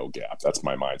opposite field gap. That's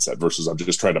my mindset versus I'm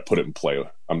just trying to put it in play.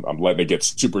 I'm letting it get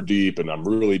super deep and I'm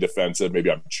really defensive.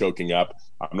 Maybe I'm choking up.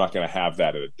 I'm not going to have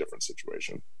that in a different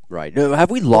situation. Right. No,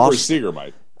 have we lost? Seager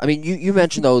might. I mean, you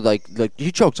mentioned, though, like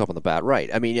he chokes up on the bat, right?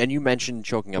 I mean, and you mentioned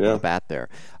choking up on the bat there.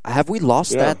 Have we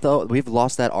lost that, though? We've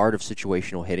lost that art of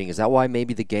situational hitting. Is that why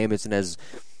maybe the game isn't as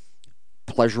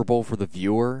pleasurable for the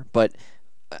viewer? But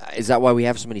is that why we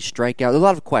have so many strikeouts? There's a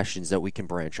lot of questions that we can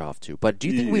branch off to. But do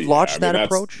you think we've launched that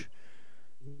approach?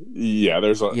 Yeah,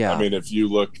 there's a. Yeah. I mean, if you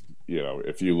look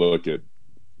at,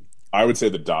 I would say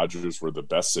the Dodgers were the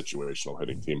best situational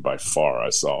hitting team by far I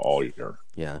saw all year.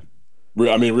 Yeah.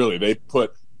 I mean, really, they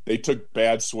took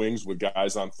bad swings with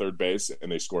guys on third base and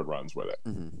they scored runs with it.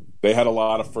 They had a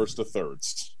lot of first to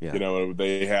thirds. Yeah.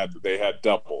 They had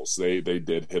doubles. They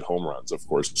did hit home runs, of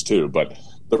course, too. But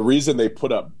the reason they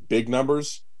put up big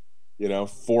numbers,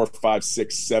 4, 5,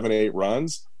 6, 7, 8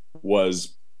 runs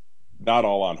was not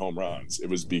all on home runs. It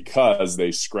was because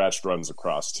they scratched runs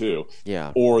across too.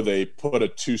 Yeah. Or they put a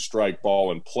 2-strike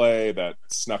ball in play that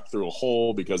snuck through a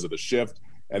hole because of the shift,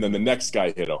 and then the next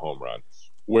guy hit a home run.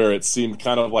 Where it seemed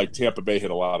kind of like Tampa Bay hit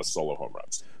a lot of solo home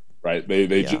runs, right?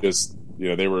 They just,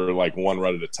 they were like 1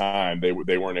 run at a time. They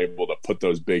weren't able to put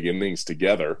those big innings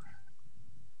together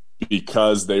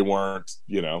because they weren't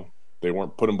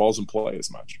putting balls in play as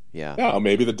much. Yeah.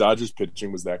 Maybe the Dodgers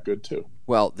pitching was that good too.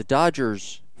 Well, the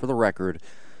Dodgers, for the record,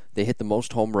 they hit the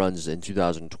most home runs in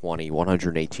 2020,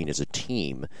 118 as a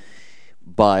team,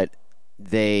 but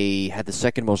they had the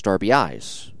second most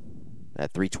RBIs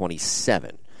at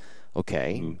 327.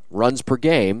 Okay, runs per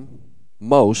game,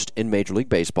 most in Major League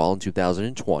Baseball in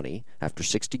 2020 after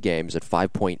 60 games at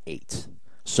 5.8.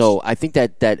 So I think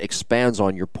that expands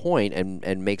on your point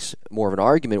and makes more of an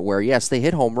argument where, yes, they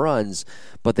hit home runs,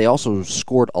 but they also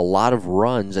scored a lot of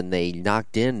runs and they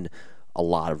knocked in a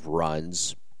lot of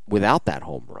runs without that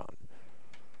home run.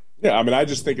 Yeah, I mean, I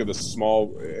just think of the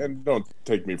small, and don't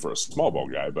take me for a small ball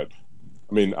guy, but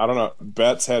I mean, I don't know.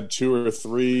 Betts had 2 or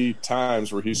 3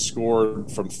 times where he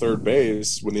scored from third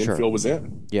base when the infield was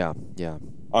in. Yeah.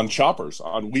 On choppers,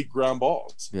 on weak ground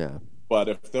balls. Yeah. But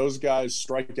if those guys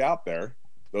strike out there,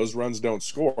 those runs don't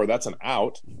score, that's an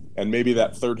out, and maybe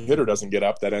that third hitter doesn't get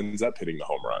up, that ends up hitting the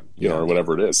home run, or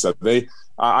whatever it is. So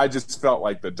I just felt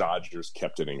like the Dodgers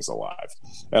kept innings alive.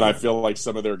 And I feel like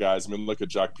some of their guys, I mean, look at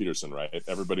Jock Peterson, right?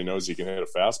 Everybody knows he can hit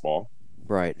a fastball.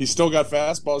 Right. He's still got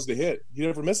fastballs to hit. He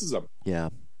never misses them. Yeah.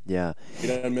 Yeah. He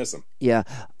doesn't miss them. Yeah.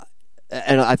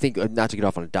 And I think, not to get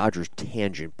off on a Dodgers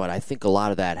tangent, but I think a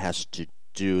lot of that has to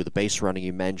do, the base running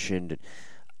you mentioned,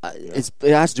 it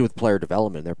has to do with player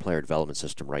development. Their player development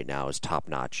system right now is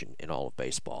top-notch in all of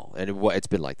baseball. And it's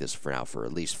been like this for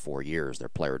at least 4 years. Their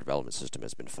player development system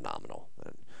has been phenomenal.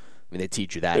 And, I mean, they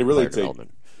teach you that in player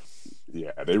development.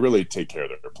 Yeah, they really take care of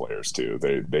their players, too.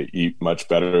 They eat much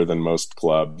better than most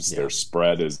clubs. Yeah. Their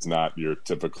spread is not your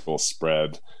typical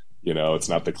spread. It's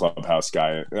not the clubhouse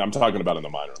guy. I'm talking about in the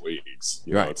minor leagues.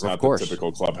 It's not the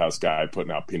typical clubhouse guy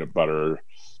putting out peanut butter,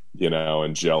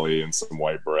 and jelly and some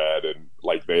white bread, and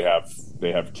like they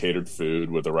have catered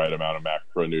food with the right amount of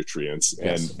macronutrients,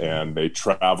 and they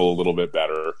travel a little bit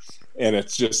better, and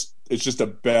it's just a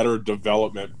better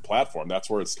development platform.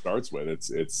 That's where it starts with.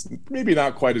 It's maybe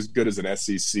not quite as good as an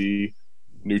SEC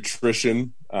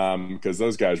nutrition, because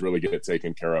those guys really get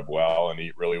taken care of well and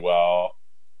eat really well,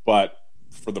 but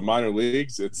for the minor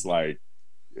leagues,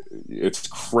 it's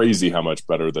crazy how much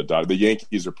better the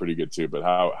Yankees are pretty good too, but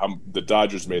how the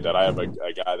Dodgers made that. I have a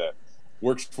guy that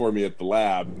works for me at the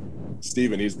lab,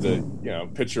 Steven. He's the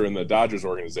pitcher in the Dodgers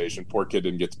organization. Poor kid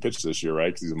didn't get to pitch this year,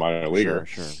 right? Because he's a minor leaguer.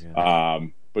 Sure, yeah.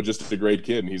 But just a great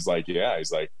kid, and he's like,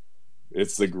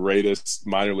 it's the greatest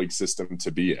minor league system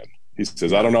to be in. He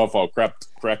says, I don't know if I'll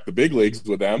crack the big leagues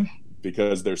with them,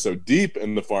 because they're so deep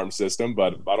in the farm system,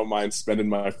 but I don't mind spending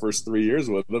my first 3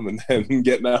 years with them and then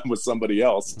getting out with somebody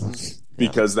else,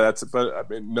 because but I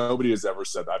mean, nobody has ever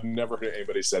said that. I've never heard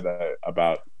anybody say that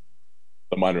about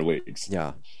the minor leagues.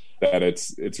 Yeah. That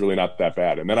it's really not that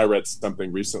bad. And then I read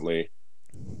something recently,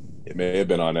 it may have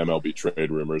been on MLB Trade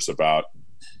Rumors, about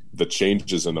the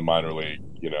changes in the minor league,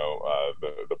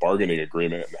 the bargaining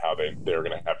agreement, and how they're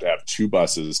going to have 2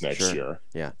 buses next year.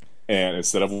 Yeah. And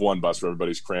instead of 1 bus where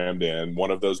everybody's crammed in,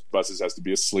 one of those buses has to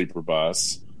be a sleeper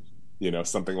bus,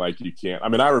 something like you can't. I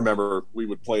mean, I remember we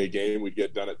would play a game. We'd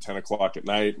get done at 10 o'clock at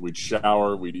night. We'd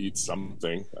shower. We'd eat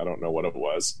something. I don't know what it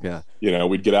was. Yeah.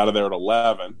 We'd get out of there at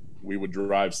 11. We would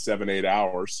drive 7-8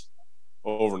 hours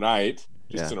overnight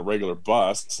just in a regular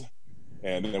bus.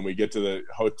 And then we get to the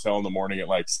hotel in the morning at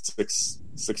like 6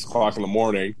 o'clock in the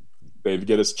morning. They'd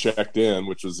get us checked in,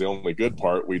 which was the only good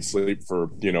part. We'd sleep for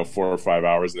 4 or 5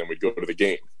 hours, and then we'd go to the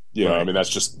game. I mean, that's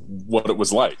just what it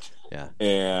was like. Yeah.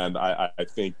 And I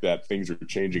think that things are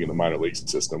changing in the minor league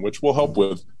system, which will help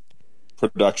with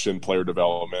production, player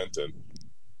development, and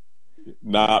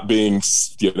not being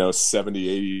 70,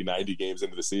 80, 90 games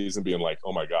into the season being like,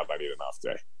 oh my God, I need an off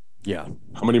day. Yeah.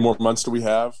 How many more months do we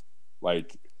have?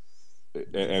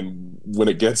 And when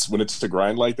it's to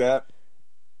grind like that,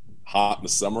 hot in the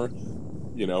summer,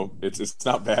 it's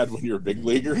not bad when you're a big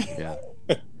leaguer. Yeah.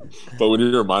 But when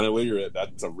you're a minor leaguer,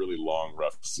 that's a really long,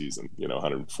 rough season.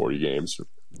 140 games.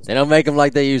 They don't make them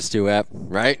like they used to,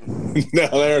 right? No,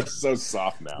 they're so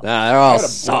soft now. Nah, they're all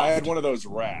soft. I had one of those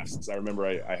rafts. I remember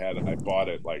I bought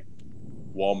it like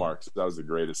Walmart. That was the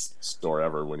greatest store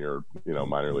ever. When you're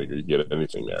minor leaguer, you get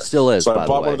anything there. Still is. So by I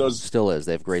bought the way. One of those. Still is.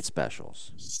 They have great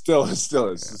specials. Still is.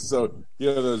 Yeah. So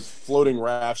those floating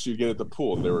rafts you get at the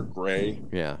pool. They were gray.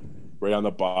 Yeah. Gray on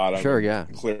the bottom. Sure. Yeah.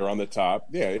 Clear on the top.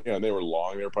 Yeah. And they were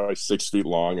long. They were probably 6 feet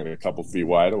long and a couple feet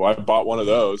wide. Well, I bought one of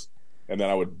those, and then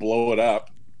I would blow it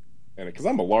up, and because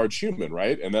I'm a large human,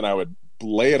 right? And then I would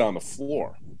lay it on the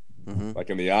floor, like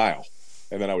in the aisle.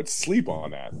 And then I would sleep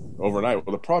on that overnight.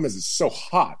 Well, the problem is it's so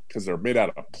hot because they're made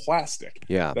out of plastic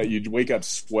that you'd wake up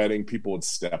sweating. People would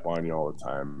step on you all the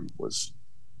time. It was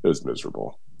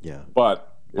miserable. Yeah. But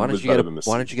why don't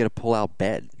you get a pull-out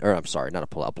bed? Or I'm sorry, not a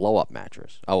pull-out, blow-up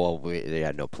mattress. Oh, well, they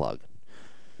had no plug.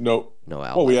 No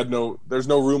outlet. Well, there's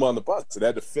no room on the bus. It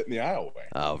had to fit in the aisleway.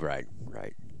 Oh, right.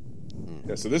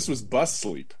 Yeah, so this was bus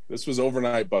sleep. This was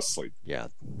overnight bus sleep. Yeah.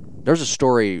 There's a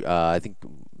story, I think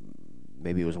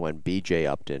maybe it was when B.J.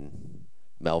 Upton,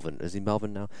 Melvin, is he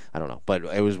Melvin now? I don't know. But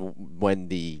it was when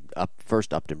the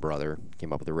first Upton brother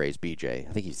came up with the Rays, B.J.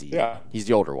 I think he's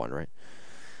the older one, right?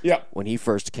 Yeah. When he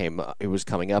first was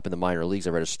coming up in the minor leagues,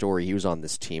 I read a story. He was on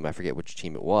this team. I forget which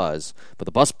team it was. But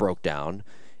the bus broke down,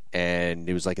 and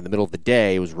it was like in the middle of the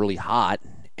day. It was really hot,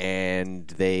 and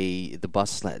the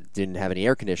bus didn't have any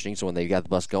air conditioning. So when they got the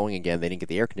bus going again, they didn't get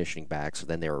the air conditioning back. So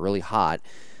then they were really hot.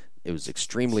 It was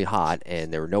extremely hot,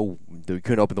 and they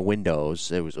couldn't open the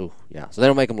windows. It was, So they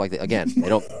don't make them like they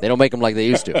don't make them like they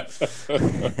used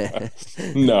to.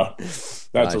 No,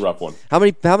 that's a rough one. How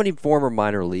many former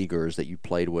minor leaguers that you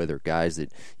played with, or guys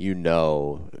that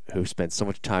who spent so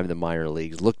much time in the minor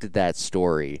leagues, looked at that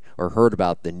story or heard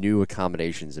about the new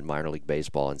accommodations in minor league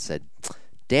baseball and said,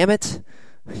 "Damn it,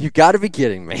 you got to be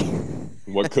kidding me."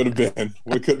 What could have been?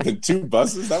 2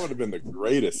 buses? That would have been the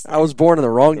greatest thing. I was born in the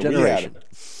wrong generation.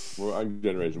 We're on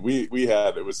generation. We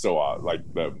had, it was so odd. Like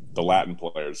the Latin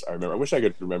players. I remember. I wish I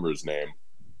could remember his name.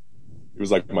 He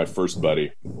was like my first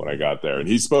buddy when I got there, and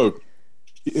he spoke.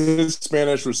 His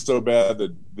Spanish was so bad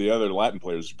that the other Latin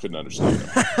players couldn't understand him.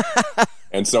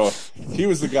 And so he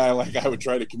was the guy like I would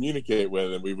try to communicate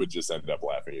with, and we would just end up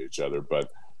laughing at each other.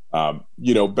 But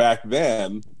back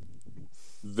then,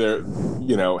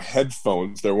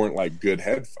 headphones. There weren't like good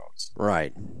headphones,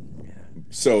 right? Yeah.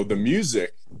 So the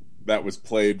music that was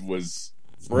played was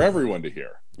for everyone to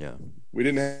hear. Yeah, we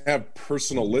didn't have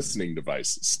personal listening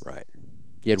devices, right?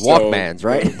 You had Walkmans,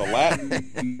 right? The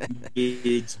Latin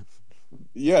dudes.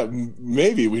 Yeah,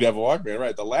 maybe we'd have a Walkman,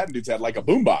 right? The Latin dudes had like a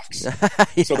boombox.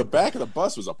 Yeah. So the back of the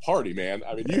bus was a party, man.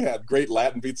 I mean, you had great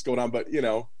Latin beats going on, but,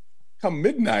 come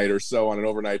midnight or so on an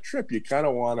overnight trip, you kind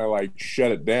of want to like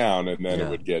shut it down, and then it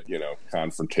would get,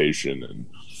 confrontation and,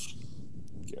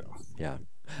 Yeah.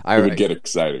 It would get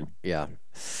exciting. Yeah.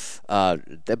 By the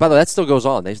way, that still goes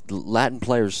on. Latin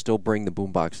players still bring the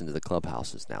boombox into the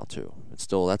clubhouses now too. That's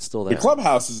still there. The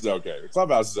clubhouse is okay.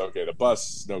 The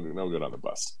bus, no good on the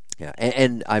bus. Yeah,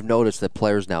 and I've noticed that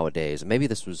players nowadays, and maybe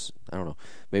this was, I don't know,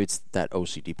 maybe it's that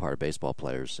OCD part of baseball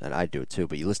players, and I do it too.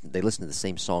 But they listen to the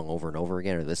same song over and over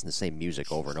again, or they listen to the same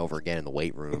music over and over again in the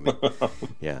weight room. And,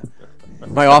 yeah,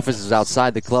 my office is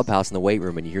outside the clubhouse in the weight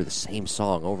room, and you hear the same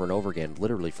song over and over again,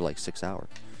 literally for like 6 hours.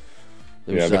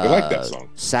 There's, I like that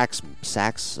song.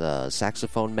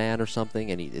 Saxophone Man or something,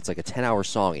 and it's like a 10-hour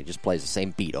song. He just plays the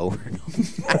same beat over and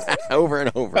over, over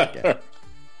and over again.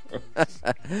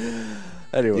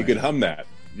 Anyway, you could hum that.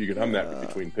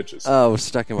 Between pitches. Oh, it was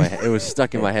stuck in my head. It was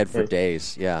stuck in my head for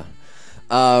days. Yeah.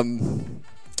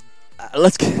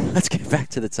 Let's get back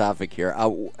to the topic here.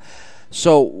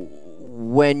 So,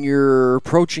 when you're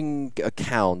approaching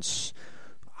accounts,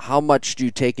 how much do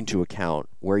you take into account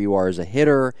where you are as a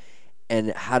hitter,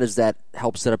 and how does that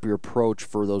help set up your approach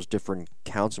for those different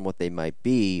counts and what they might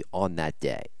be on that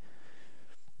day?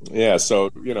 Yeah,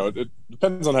 so it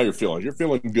depends on how you're feeling. If you're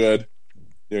feeling good,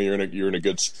 you're in a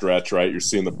good stretch, right? You're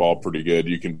seeing the ball pretty good.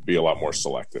 You can be a lot more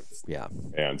selective. Yeah,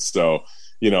 and so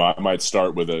I might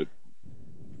start with have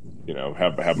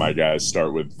my guys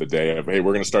start with the day of, hey,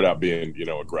 we're going to start out being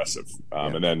aggressive,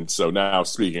 and then so now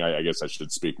speaking, I guess I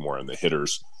should speak more in the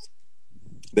hitters.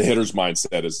 The hitter's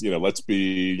mindset is, let's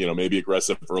be, maybe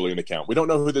aggressive early in the count. We don't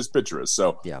know who this pitcher is,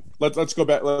 so yeah. Let's go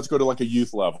back. Let's go to like a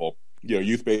youth level,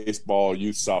 youth baseball,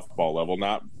 youth softball level,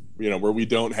 not where we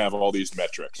don't have all these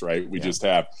metrics, right? We just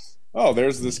have,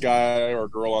 there's this guy or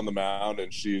girl on the mound,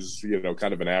 and she's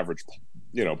kind of an average,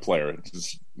 player. It's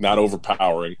just not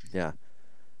overpowering. Yeah.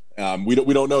 We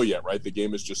don't know yet, right? The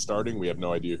game is just starting. We have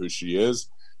no idea who she is.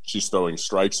 She's throwing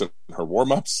strikes in her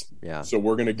warm-ups. Yeah. So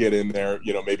we're going to get in there,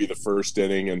 maybe the first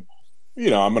inning, and,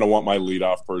 I'm going to want my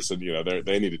leadoff person,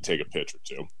 they need to take a pitch or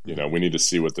two. We need to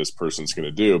see what this person's going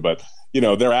to do. But,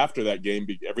 thereafter that game,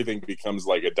 everything becomes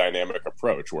like a dynamic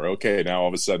approach where, okay, now all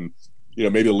of a sudden,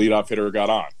 maybe the leadoff hitter got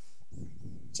on.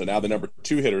 So now the number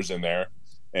 2 hitter's in there,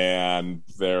 and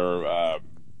they're, a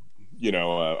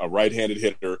right-handed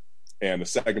hitter, and the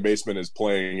second baseman is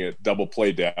playing at double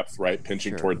play depth, right,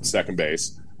 pinching toward second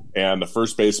base. And the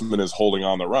first baseman is holding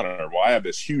on the runner. Well, I have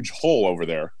this huge hole over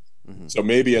there. Mm-hmm. So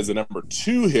maybe as a number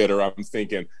 2 hitter, I'm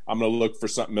thinking I'm going to look for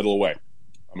something middle away.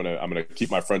 I'm going to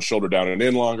keep my front shoulder down and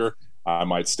in longer. I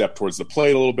might step towards the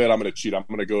plate a little bit. I'm going to cheat. I'm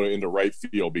going to go into right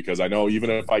field because I know even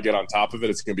if I get on top of it,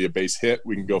 it's going to be a base hit.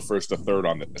 We can go first to third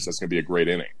on this. That's going to be a great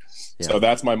inning. Yeah. So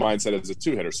that's my mindset as a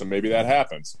 2 hitter. So maybe that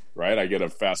happens, right? I get a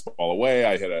fastball away.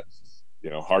 I hit a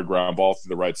hard ground ball through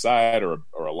the right side or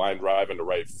a line drive into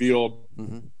right field.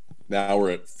 Mm-hmm. Now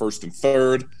we're at first and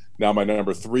third. Now my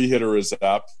number 3 hitter is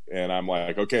up, and I'm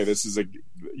like, okay,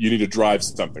 you need to drive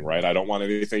something, right? I don't want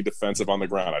anything defensive on the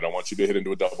ground. I don't want you to hit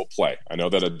into a double play. I know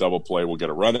that a double play will get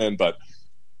a run in, but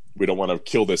we don't want to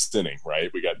kill this inning,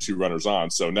 right? We got 2 runners on.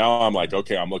 So now I'm like,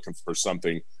 okay, I'm looking for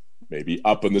something maybe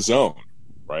up in the zone,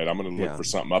 right? I'm going to look for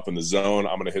something up in the zone.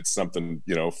 I'm going to hit something,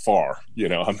 far. I'm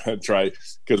going to try,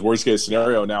 because worst case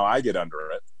scenario, now I get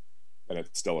under it, and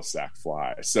it's still a sac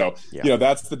fly. So,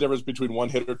 that's the difference between one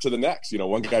hitter to the next.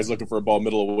 One guy's looking for a ball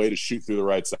middle away to shoot through the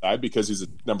right side because he's a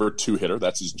number 2 hitter.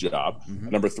 That's his job. Mm-hmm.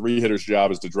 A number 3 hitter's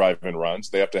job is to drive in runs.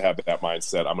 They have to have that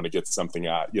mindset. I'm going to get something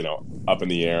out, up in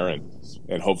the air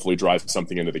and hopefully drive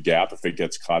something into the gap. If it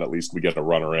gets caught, at least we get a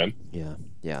runner in. Yeah.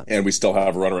 Yeah. And we still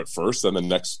have a runner at first, and the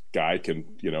next guy can,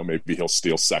 maybe he'll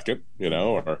steal second,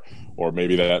 or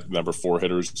maybe that number 4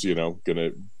 hitter's, going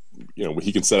to,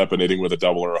 he can set up an inning with a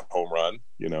double or a home run,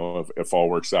 if all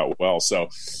works out well. So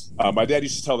my dad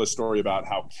used to tell this story about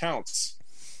how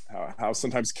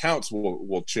sometimes counts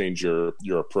will change your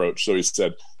approach. So he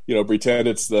said, pretend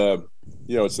it's the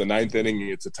it's the ninth inning,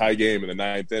 it's a tie game in the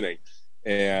ninth inning,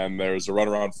 and there's a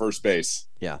runner on first base.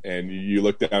 Yeah. And you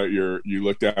look down at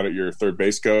your third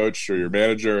base coach or your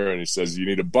manager, and he says you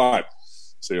need a bunt.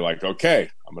 So you're like, okay,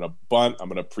 I'm going to bunt. I'm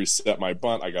going to preset my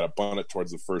bunt. I got to bunt it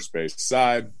towards the first base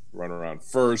side, run around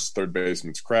first, third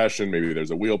baseman's crashing. Maybe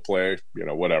there's a wheel play,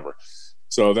 whatever.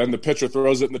 So then the pitcher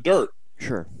throws it in the dirt.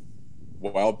 Sure.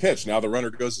 Wild pitch. Now the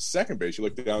runner goes to second base. You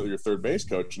look down at your third base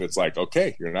coach, and it's like,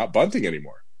 okay, you're not bunting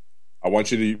anymore. I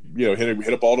want you to,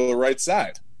 hit a ball to the right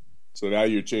side. So now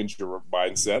you change your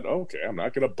mindset. Okay, I'm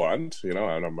not going to bunt. I'm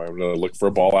going to look for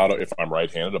a ball out. If I'm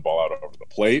right-handed, a ball out over the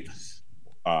plate.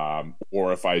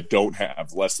 Or if I don't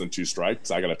have less than 2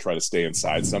 strikes, I got to try to stay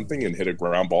inside something and hit a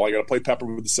ground ball. I got to play pepper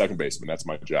with the second baseman. That's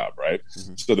my job, right?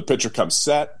 Mm-hmm. So the pitcher comes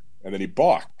set, and then he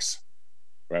balks,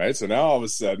 right? So now all of a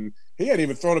sudden, he hadn't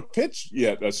even thrown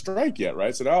a strike yet,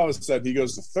 right? So now all of a sudden, he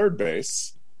goes to third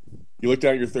base. You look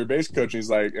down at your third base coach, and he's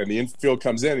like, and the infield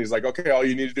comes in. He's like, okay, all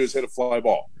you need to do is hit a fly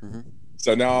ball. Mm-hmm.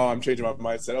 So now I'm changing my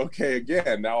mindset. Okay,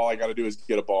 again, now all I got to do is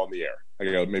get a ball in the air. I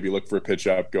got to maybe look for a pitch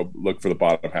up, go look for the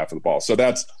bottom half of the ball. So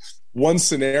that's one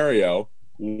scenario,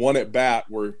 one at bat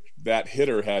where that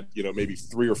hitter had, maybe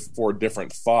 3 or 4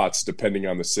 different thoughts depending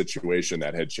on the situation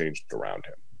that had changed around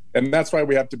him. And that's why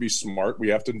we have to be smart. We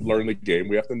have to learn the game.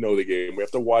 We have to know the game. We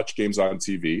have to watch games on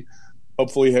TV.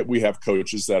 Hopefully we have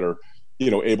coaches that are,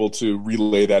 able to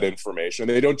relay that information.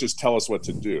 They don't just tell us what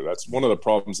to do. That's one of the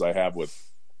problems I have with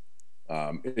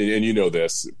and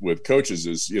this with coaches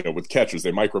is, with catchers,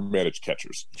 they micromanage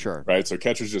catchers. Sure. Right. So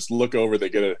catchers just look over, they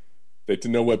to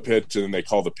know what pitch, and then they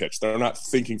call the pitch. They're not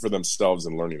thinking for themselves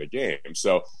and learning the game.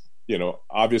 So,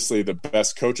 obviously the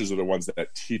best coaches are the ones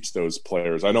that teach those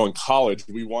players. I know in college,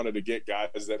 we wanted to get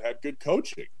guys that had good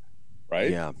coaching,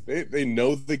 right? Yeah. They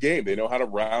know the game. They know how to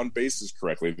round bases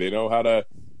correctly. They know how to,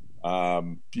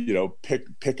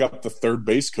 pick up the third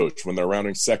base coach when they're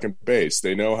rounding second base.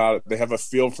 They have a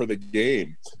feel for the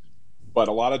game. But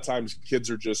a lot of times kids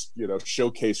are just,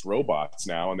 showcase robots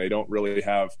now, and they don't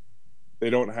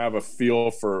have a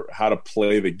feel for how to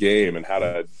play the game and how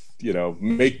to,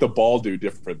 make the ball do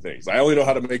different things. I only know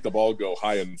how to make the ball go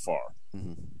high and far.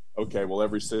 Mm-hmm. Okay, well,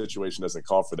 every situation doesn't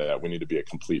call for that. We need to be a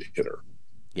complete hitter.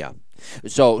 Yeah.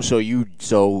 So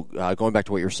going back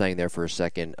to what you were saying there for a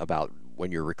second about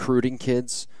when you're recruiting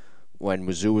kids, when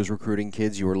Mizzou was recruiting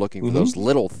kids, you were looking for mm-hmm. those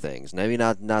little things. Maybe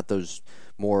not those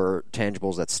more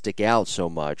tangibles that stick out so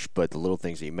much, but the little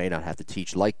things that you may not have to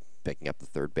teach, like picking up the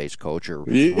third base coach or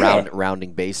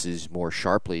rounding bases more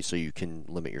sharply so you can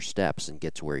limit your steps and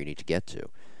get to where you need to get to.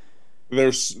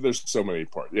 There's so many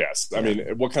parts. Yes. Yeah. I mean,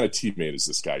 what kind of teammate is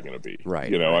this guy going to be?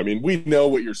 Right. I mean, we know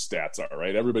what your stats are,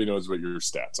 right? Everybody knows what your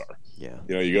stats are. Yeah.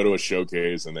 You go to a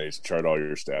showcase and they chart all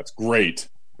your stats. Great.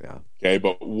 Yeah. Okay.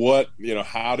 But what,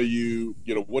 how do you,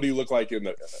 what do you look like in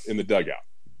the dugout?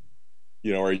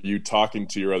 Are you talking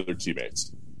to your other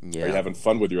teammates? Yeah. Are you having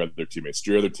fun with your other teammates?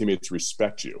 Do your other teammates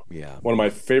respect you? Yeah. One of my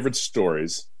favorite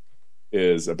stories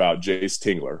is about Jace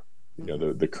Tingler,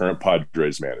 the current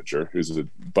Padres manager, who's a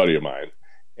buddy of mine.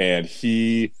 And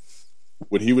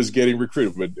when he was getting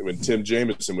recruited, when Tim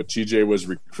Jameson, when TJ was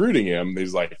recruiting him,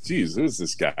 he's like, geez, who's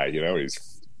this guy?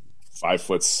 He's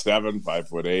 5'7",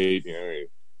 5'8",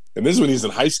 and this is when he's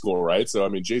in high school, right? So, I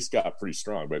mean, Jace got pretty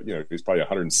strong, but, he's probably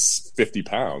 150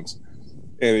 pounds.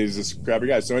 And he's this crappy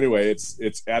guy. So anyway,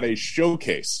 it's at a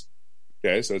showcase.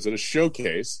 Okay, so it's at a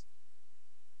showcase.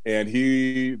 And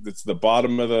it's the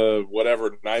bottom of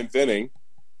the ninth inning.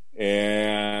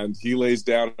 And he lays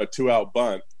down a 2-out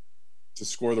bunt to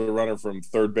score the runner from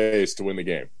third base to win the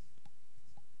game.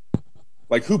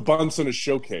 Like, who bunts in a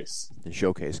showcase? The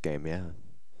showcase game, yeah.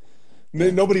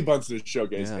 Nobody bunts in a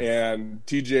showcase. Yeah. And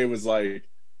TJ was like,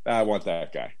 I want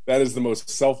that guy. That is the most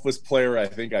selfless player I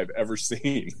think I've ever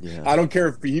seen. Yeah. I don't care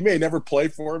if he may never play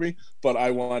for me, but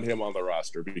I want him on the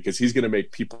roster because he's going to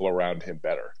make people around him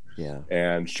better. Yeah.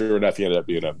 And sure enough, he ended up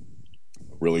being a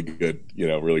really good,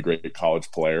 really great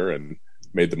college player and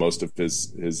made the most of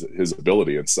his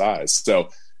ability and size. So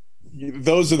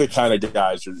those are the kind of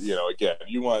guys, again,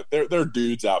 you want, there are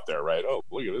dudes out there, right? Oh,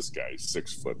 look at this guy. He's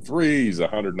 6'3". He's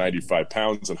 195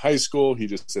 pounds in high school. He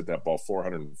just hit that ball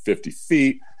 450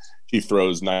 feet. He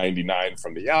throws 99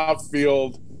 from the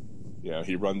outfield.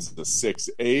 He runs the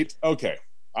 6'8". Okay.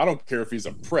 I don't care if he's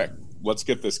a prick. Let's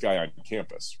get this guy on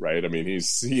campus, right? I mean,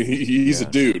 he's a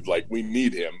dude. Like, we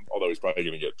need him, although he's probably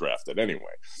going to get drafted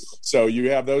anyway. So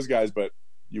you have those guys, but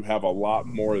you have a lot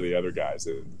more of the other guys.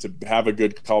 To have a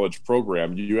good college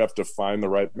program, you have to find the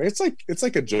right. It's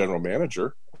like a general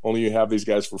manager. Only you have these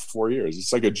guys for 4 years.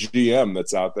 It's like a GM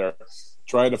that's out there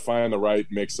trying to find the right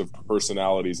mix of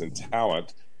personalities and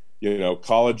talent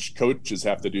college coaches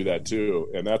have to do that too.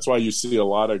 And that's why you see a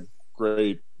lot of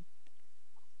great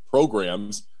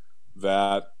programs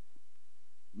that,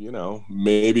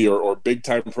 maybe, or big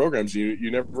time programs,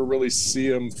 you never really see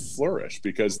them flourish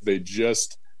because they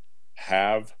just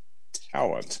have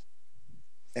talent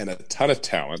and a ton of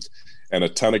talent and a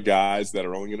ton of guys that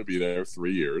are only going to be there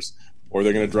 3 years, or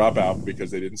they're going to drop out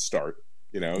because they didn't start.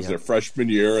 It was their freshman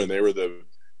year and they were the,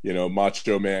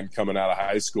 macho man coming out of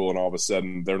high school, and all of a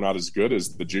sudden they're not as good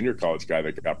as the junior college guy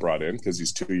that got brought in because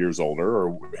he's 2 years older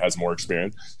or has more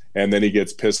experience. And then he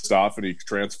gets pissed off and he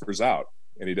transfers out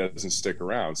and he doesn't stick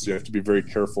around. So you have to be very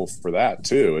careful for that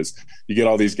too, is you get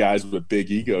all these guys with big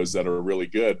egos that are really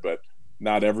good, but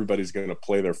not everybody's going to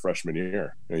play their freshman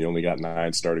year. You only got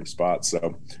 9 starting spots.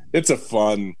 So it's a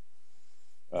fun,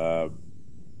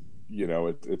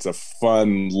 it's a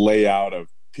fun layout of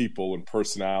people and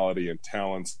personality and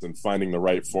talents and finding the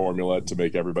right formula to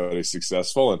make everybody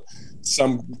successful. And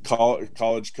some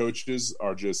college coaches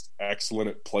are just excellent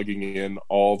at plugging in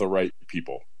all the right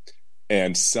people,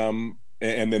 and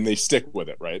then they stick with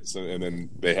it, right? So, and then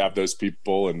they have those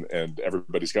people and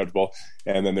everybody's comfortable.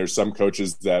 And then there's some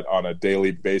coaches that on a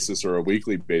daily basis or a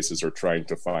weekly basis are trying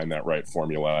to find that right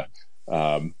formula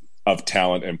of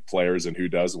talent and players and who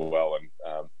does well.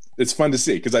 And it's fun to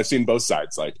see because I've seen both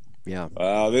sides. Like,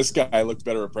 this guy looked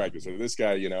better at practice, or this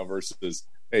guy, versus,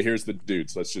 hey, here's the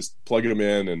dudes. Let's just plug them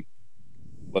in and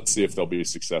let's see if they'll be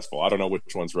successful. I don't know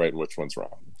which one's right and which one's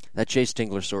wrong. That Chase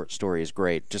Stingler story is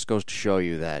great. Just goes to show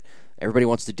you that everybody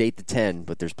wants to date the 10,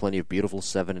 but there's plenty of beautiful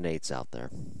 7 and 8s out there.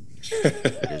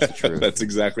 It is the truth. That's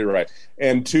exactly right.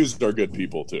 And 2s are good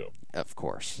people too. Of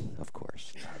course.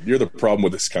 You're the problem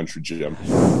with this country, Jim.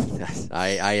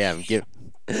 I am.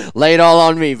 Lay it all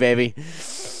on me, baby.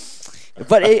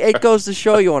 But it goes to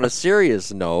show you on a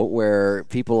serious note where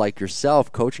people like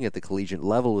yourself coaching at the collegiate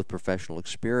level with professional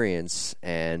experience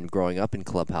and growing up in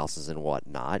clubhouses and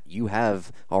whatnot, you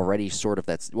have already sort of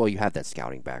you have that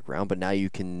scouting background, but now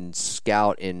you can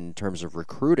scout in terms of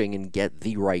recruiting and get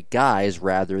the right guys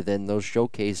rather than those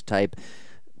showcase type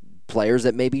players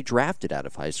that may be drafted out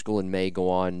of high school and may go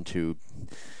on to,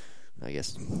 I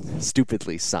guess,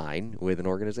 stupidly sign with an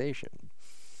organization.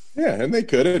 Yeah, and they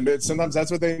could admit sometimes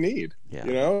that's what they need. Yeah.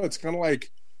 It's kind of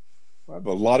like I have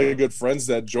a lot of good friends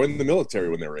that joined the military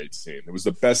when they were 18. It was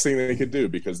the best thing they could do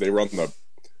because they were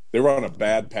on a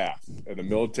bad path, and the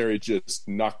military just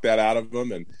knocked that out of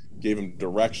them and gave them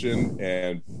direction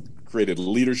and created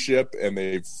leadership, and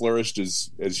they flourished as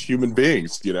human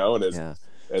beings, and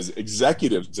as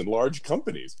executives in large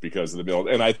companies because of the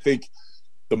military. And I think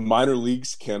the minor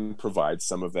leagues can provide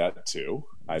some of that too.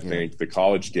 I think the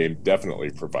college game definitely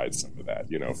provides some of that,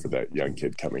 for that young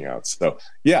kid coming out. So,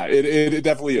 yeah, it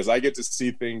definitely is. I get to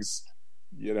see things,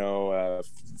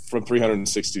 from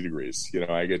 360 degrees.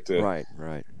 I get to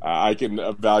right. I can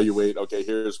evaluate. Okay,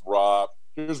 here's raw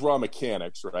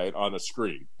mechanics, right, on a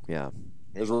screen. Yeah,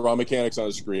 here's raw mechanics on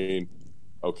a screen.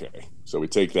 Okay, so we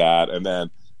take that, and then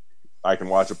I can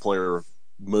watch a player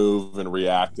move and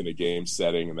react in a game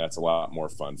setting, and that's a lot more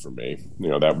fun for me.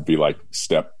 That would be like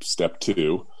step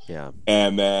 2. Yeah.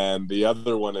 And then the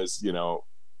other one is,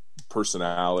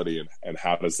 personality and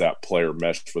how does that player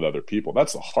mesh with other people.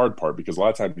 That's the hard part because a lot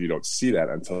of times you don't see that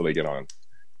until they get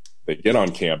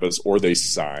on campus or they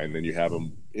sign, then you have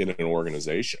them in an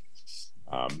organization.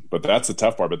 But that's the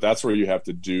tough part, but that's where you have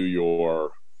to do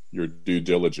your due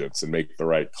diligence and make the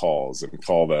right calls and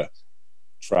call the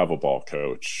travel ball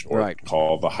coach or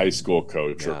call the high school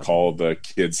coach or call the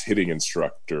kid's hitting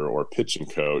instructor or pitching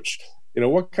coach.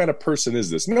 What kind of person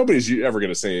is this? Nobody's ever going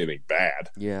to say anything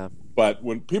bad. Yeah. But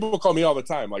when people call me all the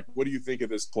time, like, what do you think of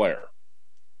this player?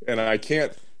 And I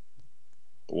can't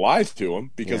lie to them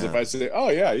because if I say, oh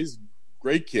yeah, he's a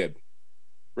great kid.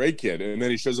 And then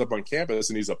he shows up on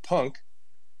campus and he's a punk,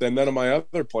 then none of my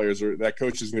other players that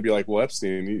coach is going to be like, well,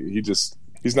 Epstein,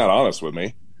 he's not honest with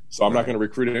me. So I'm not going to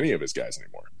recruit any of his guys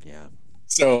anymore. Yeah.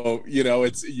 So,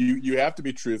 it's you have to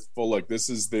be truthful. Like, this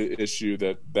is the issue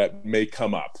that may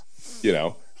come up,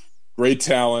 great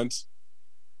talent,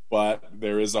 but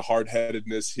there is a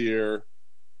hard-headedness here,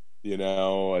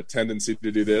 a tendency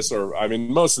to do this, or,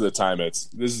 most of the time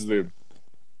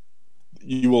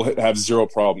you will have zero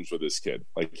problems with this kid.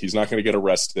 Like, he's not going to get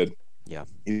arrested. Yeah.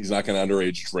 He's not going to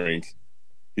underage drink.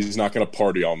 He's not going to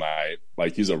party all night.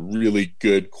 Like, he's a really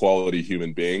good quality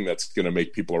human being that's going to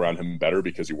make people around him better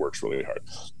because he works really hard.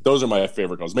 Those are my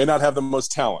favorite goals. May not have the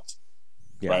most talent,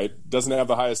 right? Doesn't have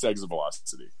the highest exit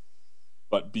velocity.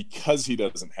 But because he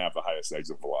doesn't have the highest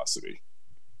exit velocity,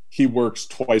 he works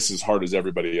twice as hard as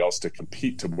everybody else to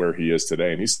compete to where he is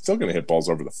today. And he's still going to hit balls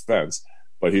over the fence,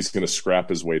 but he's going to scrap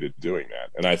his way to doing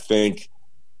that. And I think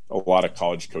a lot of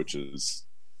college coaches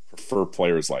prefer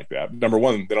players like that. Number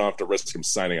one, they don't have to risk them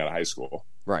signing out of high school.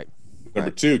 Right.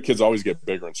 Number two, kids always get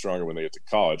bigger and stronger when they get to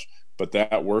college. But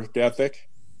that work ethic,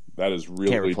 that is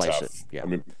really tough. Yeah.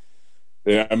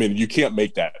 I mean, you can't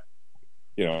make that.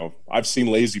 You know, I've seen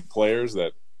lazy players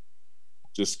that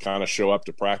just kind of show up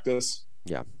to practice.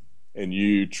 Yeah. And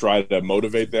you try to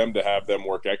motivate them to have them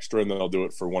work extra, and then they'll do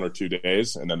it for 1 or 2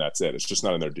 days, and then that's it. It's just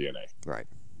not in their DNA. Right.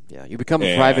 Yeah. You become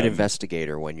a private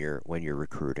investigator when you're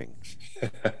recruiting.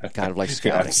 Kind of like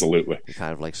scouting. Absolutely. You're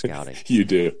kind of like scouting. You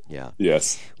do. Yeah.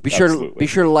 Yes. Be sure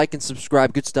to like and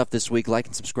subscribe. Good stuff this week. Like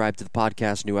and subscribe to the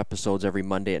podcast. New episodes every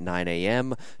Monday at 9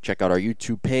 a.m. Check out our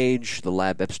YouTube page, the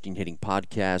Lab Epstein Hitting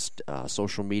Podcast,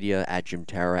 social media at Jim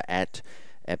Tara at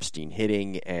Epstein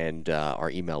Hitting, and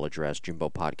our email address,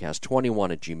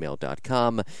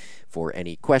 jimbopodcast21@gmail.com, for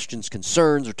any questions,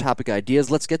 concerns, or topic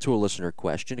ideas. Let's get to a listener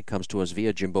question. It comes to us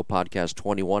via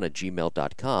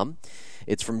jimbopodcast21@gmail.com.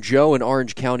 It's from Joe in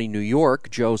Orange County, New York.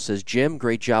 Joe says, Jim,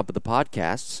 great job with the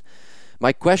podcasts.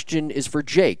 My question is for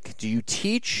Jake. Do you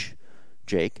teach,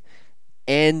 Jake,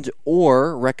 and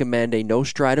or recommend a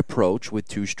no-stride approach with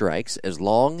 2 strikes as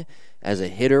long as a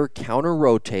hitter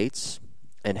counter-rotates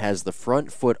and has the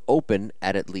front foot open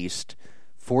at least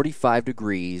 45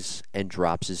 degrees and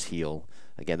drops his heel?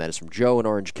 Again, that is from Joe in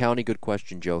Orange County. Good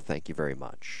question, Joe. Thank you very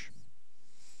much.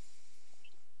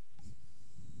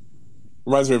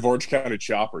 Reminds me of Orange County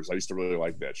Choppers. I used to really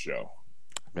like that show.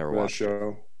 Never watched that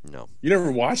show. No. You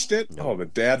never watched it? No. Oh, the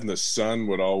dad and the son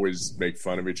would always make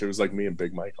fun of each other. It was like me and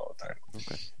Big Mike all the time.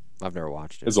 Okay. I've never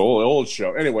watched it. It's an old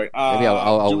show. Anyway, maybe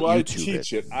I'll do I YouTube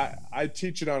teach it? I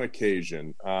teach it on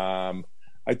occasion.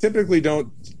 I typically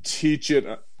don't teach it.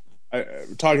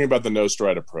 Talking about the no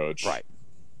stride approach, right?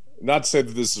 Not to say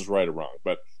that this is right or wrong,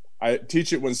 but I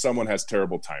teach it when someone has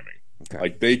terrible timing,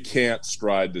 like they can't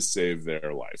stride to save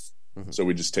their life. Mm-hmm. So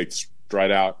we just take the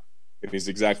stride out, and he's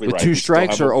exactly with right. 2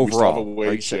 strikes or overall?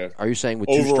 Are you saying with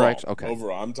overall, 2 strikes? Okay,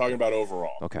 overall. I'm talking about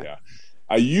overall. Okay. Yeah.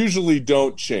 I usually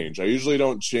don't change.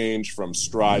 From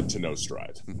stride to no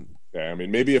stride. Mm-hmm. Yeah, I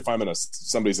mean, maybe if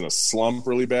somebody's in a slump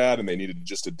really bad and they needed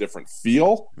just a different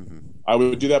feel, I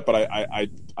would do that. But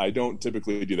I don't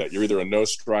typically do that. You're either a no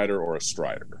strider or a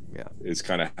strider. Yeah, is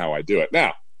kind of how I do it.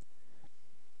 Now,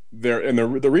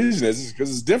 the reason is because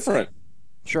it's different.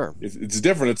 Sure, it's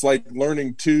different. It's like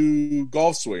learning 2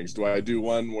 golf swings. Do I do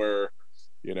one where,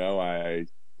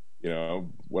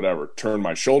 turn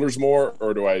my shoulders more,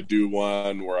 or do I do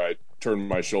one where I turn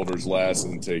my shoulders less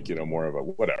and take more of a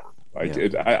whatever?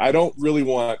 I don't really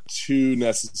want 2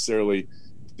 necessarily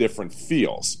different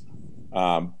feels.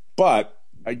 But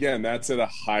again, that's at a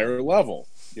higher level.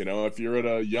 If you're at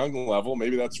a young level,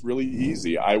 maybe that's really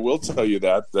easy. I will tell you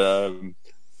that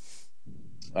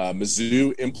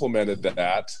Mizzou implemented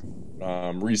that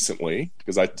recently,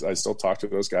 because I still talk to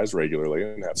those guys regularly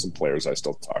and have some players I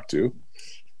still talk to.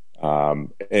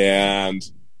 And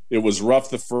it was rough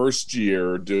the first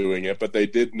year doing it, but they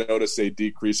did notice a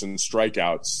decrease in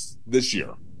strikeouts this year,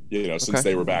 since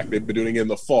they were back. They've been doing it in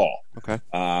the fall. Okay.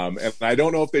 And I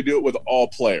don't know if they do it with all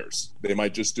players. They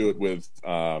might just do it with,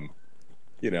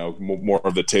 more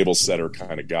of the table setter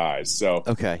kind of guys. So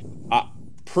okay.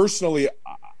 Personally,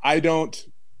 I don't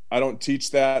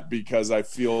teach that because I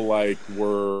feel like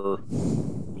we're,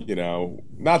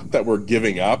 not that we're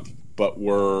giving up, but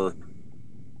we're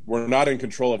not in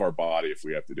control of our body if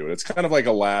we have to do it. It's kind of like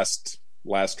a last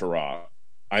hurrah.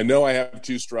 I know I have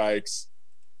 2 strikes.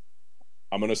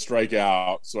 I'm going to strike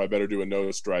out, so I better do a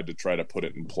no stride to try to put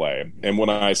it in play. And when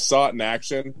I saw it in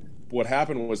action, what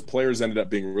happened was players ended up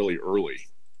being really early.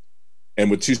 And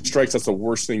with 2 strikes, that's the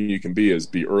worst thing you can be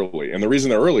early. And the reason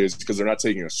they're early is because they're not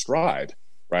taking a stride.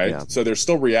 Right. Yeah. So they're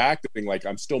still reacting like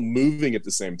I'm still moving at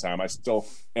the same time. I still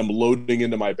am loading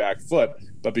into my back foot.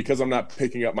 But because I'm not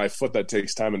picking up my foot, that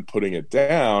takes time, and putting it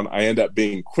down, I end up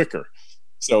being quicker.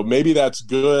 So maybe that's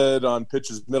good on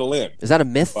pitches middle in. Is that a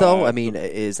myth, though? I mean,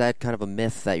 is that kind of a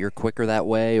myth that you're quicker that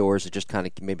way? Or is it just kind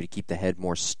of maybe to keep the head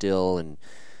more still and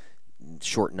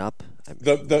shorten up?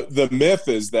 The myth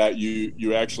is that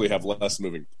you actually have less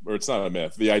moving, or it's not a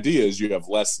myth. The idea is you have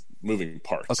less moving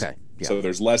parts. Okay. Yeah. So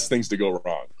there's less things to go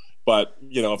wrong. But,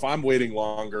 if I'm waiting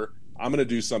longer, I'm going to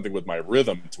do something with my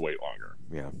rhythm to wait longer.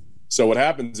 Yeah. So what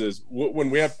happens is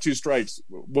when we have 2 strikes,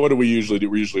 what do we usually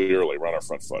do? We usually early run our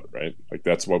front foot, right? Like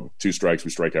that's what 2 strikes, we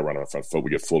strike out, run our front foot,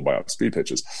 we get fooled by off-speed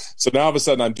pitches. So now all of a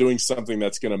sudden I'm doing something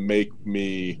that's going to make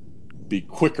me be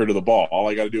quicker to the ball. All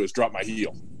I got to do is drop my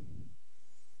heel.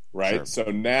 Right. Sure. So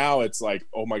now it's like,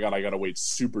 oh my God, I got to wait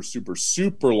super, super,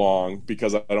 super long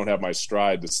because I don't have my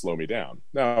stride to slow me down.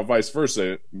 Now, vice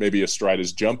versa, maybe a stride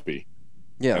is jumpy.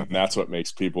 Yeah. And that's what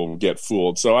makes people get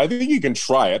fooled. So I think you can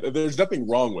try it. There's nothing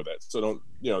wrong with it. So don't,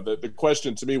 the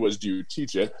question to me was, do you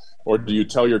teach it or do you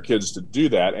tell your kids to do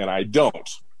that? And I don't.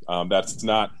 That's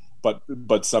not,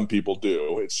 but some people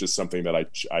do. It's just something that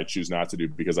I choose not to do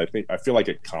because I feel like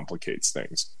it complicates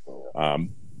things.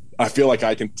 I feel like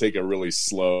I can take a really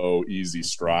slow, easy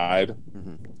stride,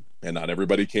 and not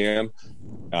everybody can,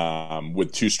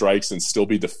 with 2 strikes and still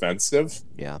be defensive.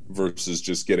 Yeah. Versus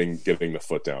just getting the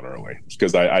foot down early,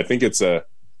 because I think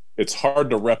it's hard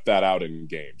to rep that out in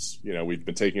games. We've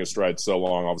been taking a stride so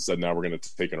long, all of a sudden now we're going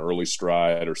to take an early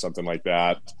stride or something like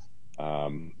that.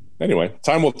 Anyway,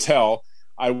 time will tell.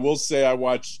 I will say I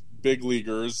watch big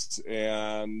leaguers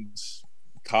and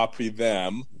copy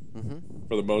them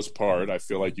for the most part. I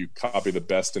feel like you copy the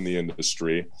best in the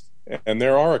industry. And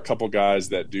there are a couple guys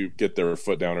that do get their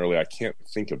foot down early. I can't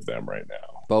think of them right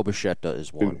now. Bo Bichette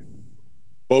is one.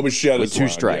 Bo Bichette with is 2 one,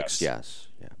 strikes, yes.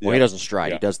 Yeah. Well, he doesn't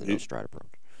stride. Yeah. He does the no stride approach.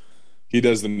 He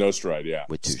does the no stride, yeah.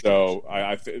 With 2 so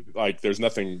I like there's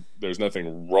nothing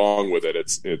wrong with it.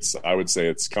 It's I would say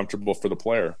it's comfortable for the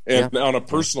player. And on a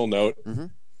personal note,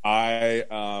 I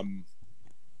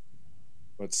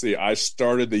let's see. I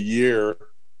started the year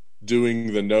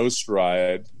doing the no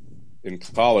stride in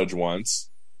college once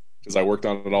because I worked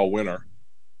on it all winter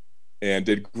and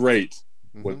did great.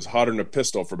 Was hotter than a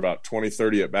pistol for about 20,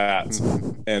 30 at bats.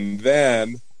 And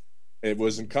then it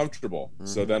wasn't comfortable.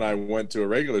 So then I went to a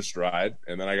regular stride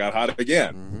and then I got hot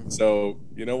again. So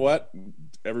you know what?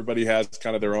 Everybody has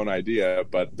kind of their own idea,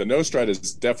 but the no stride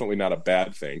is definitely not a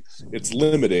bad thing. It's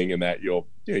limiting in that you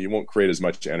won't create as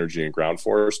much energy and ground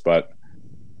force, but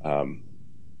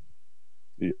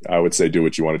I would say do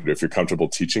what you want to do. If you're comfortable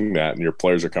teaching that and your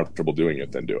players are comfortable doing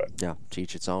it, then do it. Yeah,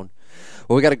 teach its own.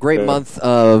 Well, we got a great month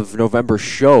of November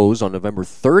shows. On November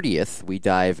 30th, we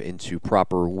dive into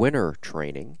proper winter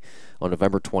training. On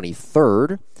November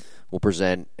 23rd, we'll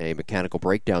present a mechanical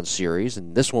breakdown series,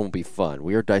 and this one will be fun.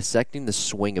 We are dissecting the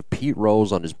swing of Pete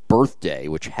Rose on his birthday,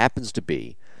 which happens to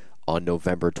be on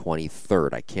November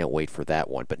 23rd. I can't wait for that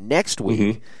one. But next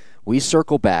week, we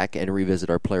circle back and revisit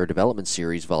our Player Development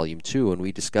Series, Volume 2, and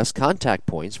we discuss contact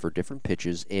points for different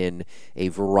pitches in a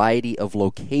variety of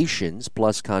locations,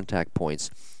 plus contact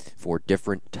points for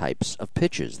different types of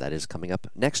pitches. That is coming up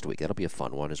next week. That'll be a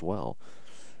fun one as well.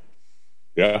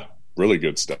 Yeah, really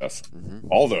good stuff.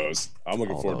 All those. I'm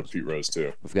looking forward to Pete Rose,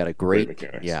 too. We've got a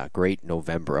great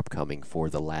November upcoming for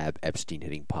the Lab Epstein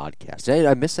Hitting Podcast. Did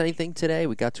I miss anything today?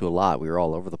 We got to a lot. We were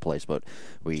all over the place, but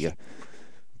we...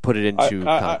 put it into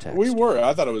context.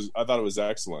 I thought it was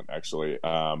excellent, actually.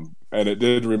 And it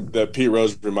did. That Pete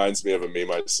Rose reminds me of a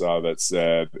meme I saw that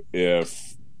said,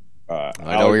 "If I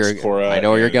know where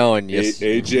you're going. Yes.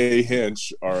 AJ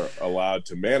Hinch are allowed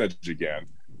to manage again,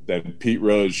 then Pete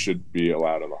Rose should be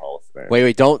allowed in the Hall of Fame."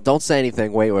 Wait! Don't say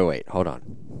anything. Wait! Hold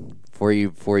on. Before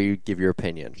you give your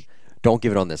opinion, don't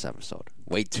give it on this episode.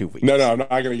 Wait 2 weeks. No, I'm not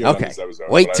going to give it on this episode.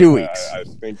 Wait 2 weeks. I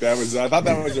thought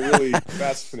that was a really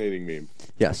fascinating meme.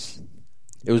 Yes.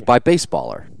 It was by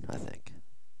Baseballer, I think.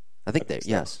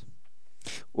 Yes.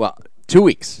 Well, 2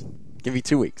 weeks. Give me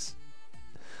 2 weeks.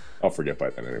 I'll forget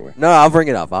by then anyway. No, I'll bring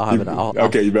it up. I'll have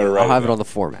it. You better write it. I'll have it on the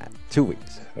format. 2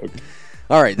 weeks. Okay.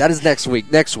 All right, that is next week.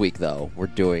 Next week, though, we're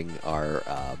doing our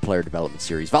Player Development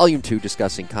Series, Volume 2,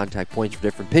 discussing contact points for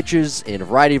different pitches in a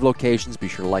variety of locations. Be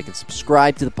sure to like and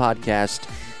subscribe to the podcast.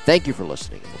 Thank you for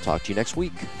listening, and we'll talk to you next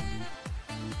week.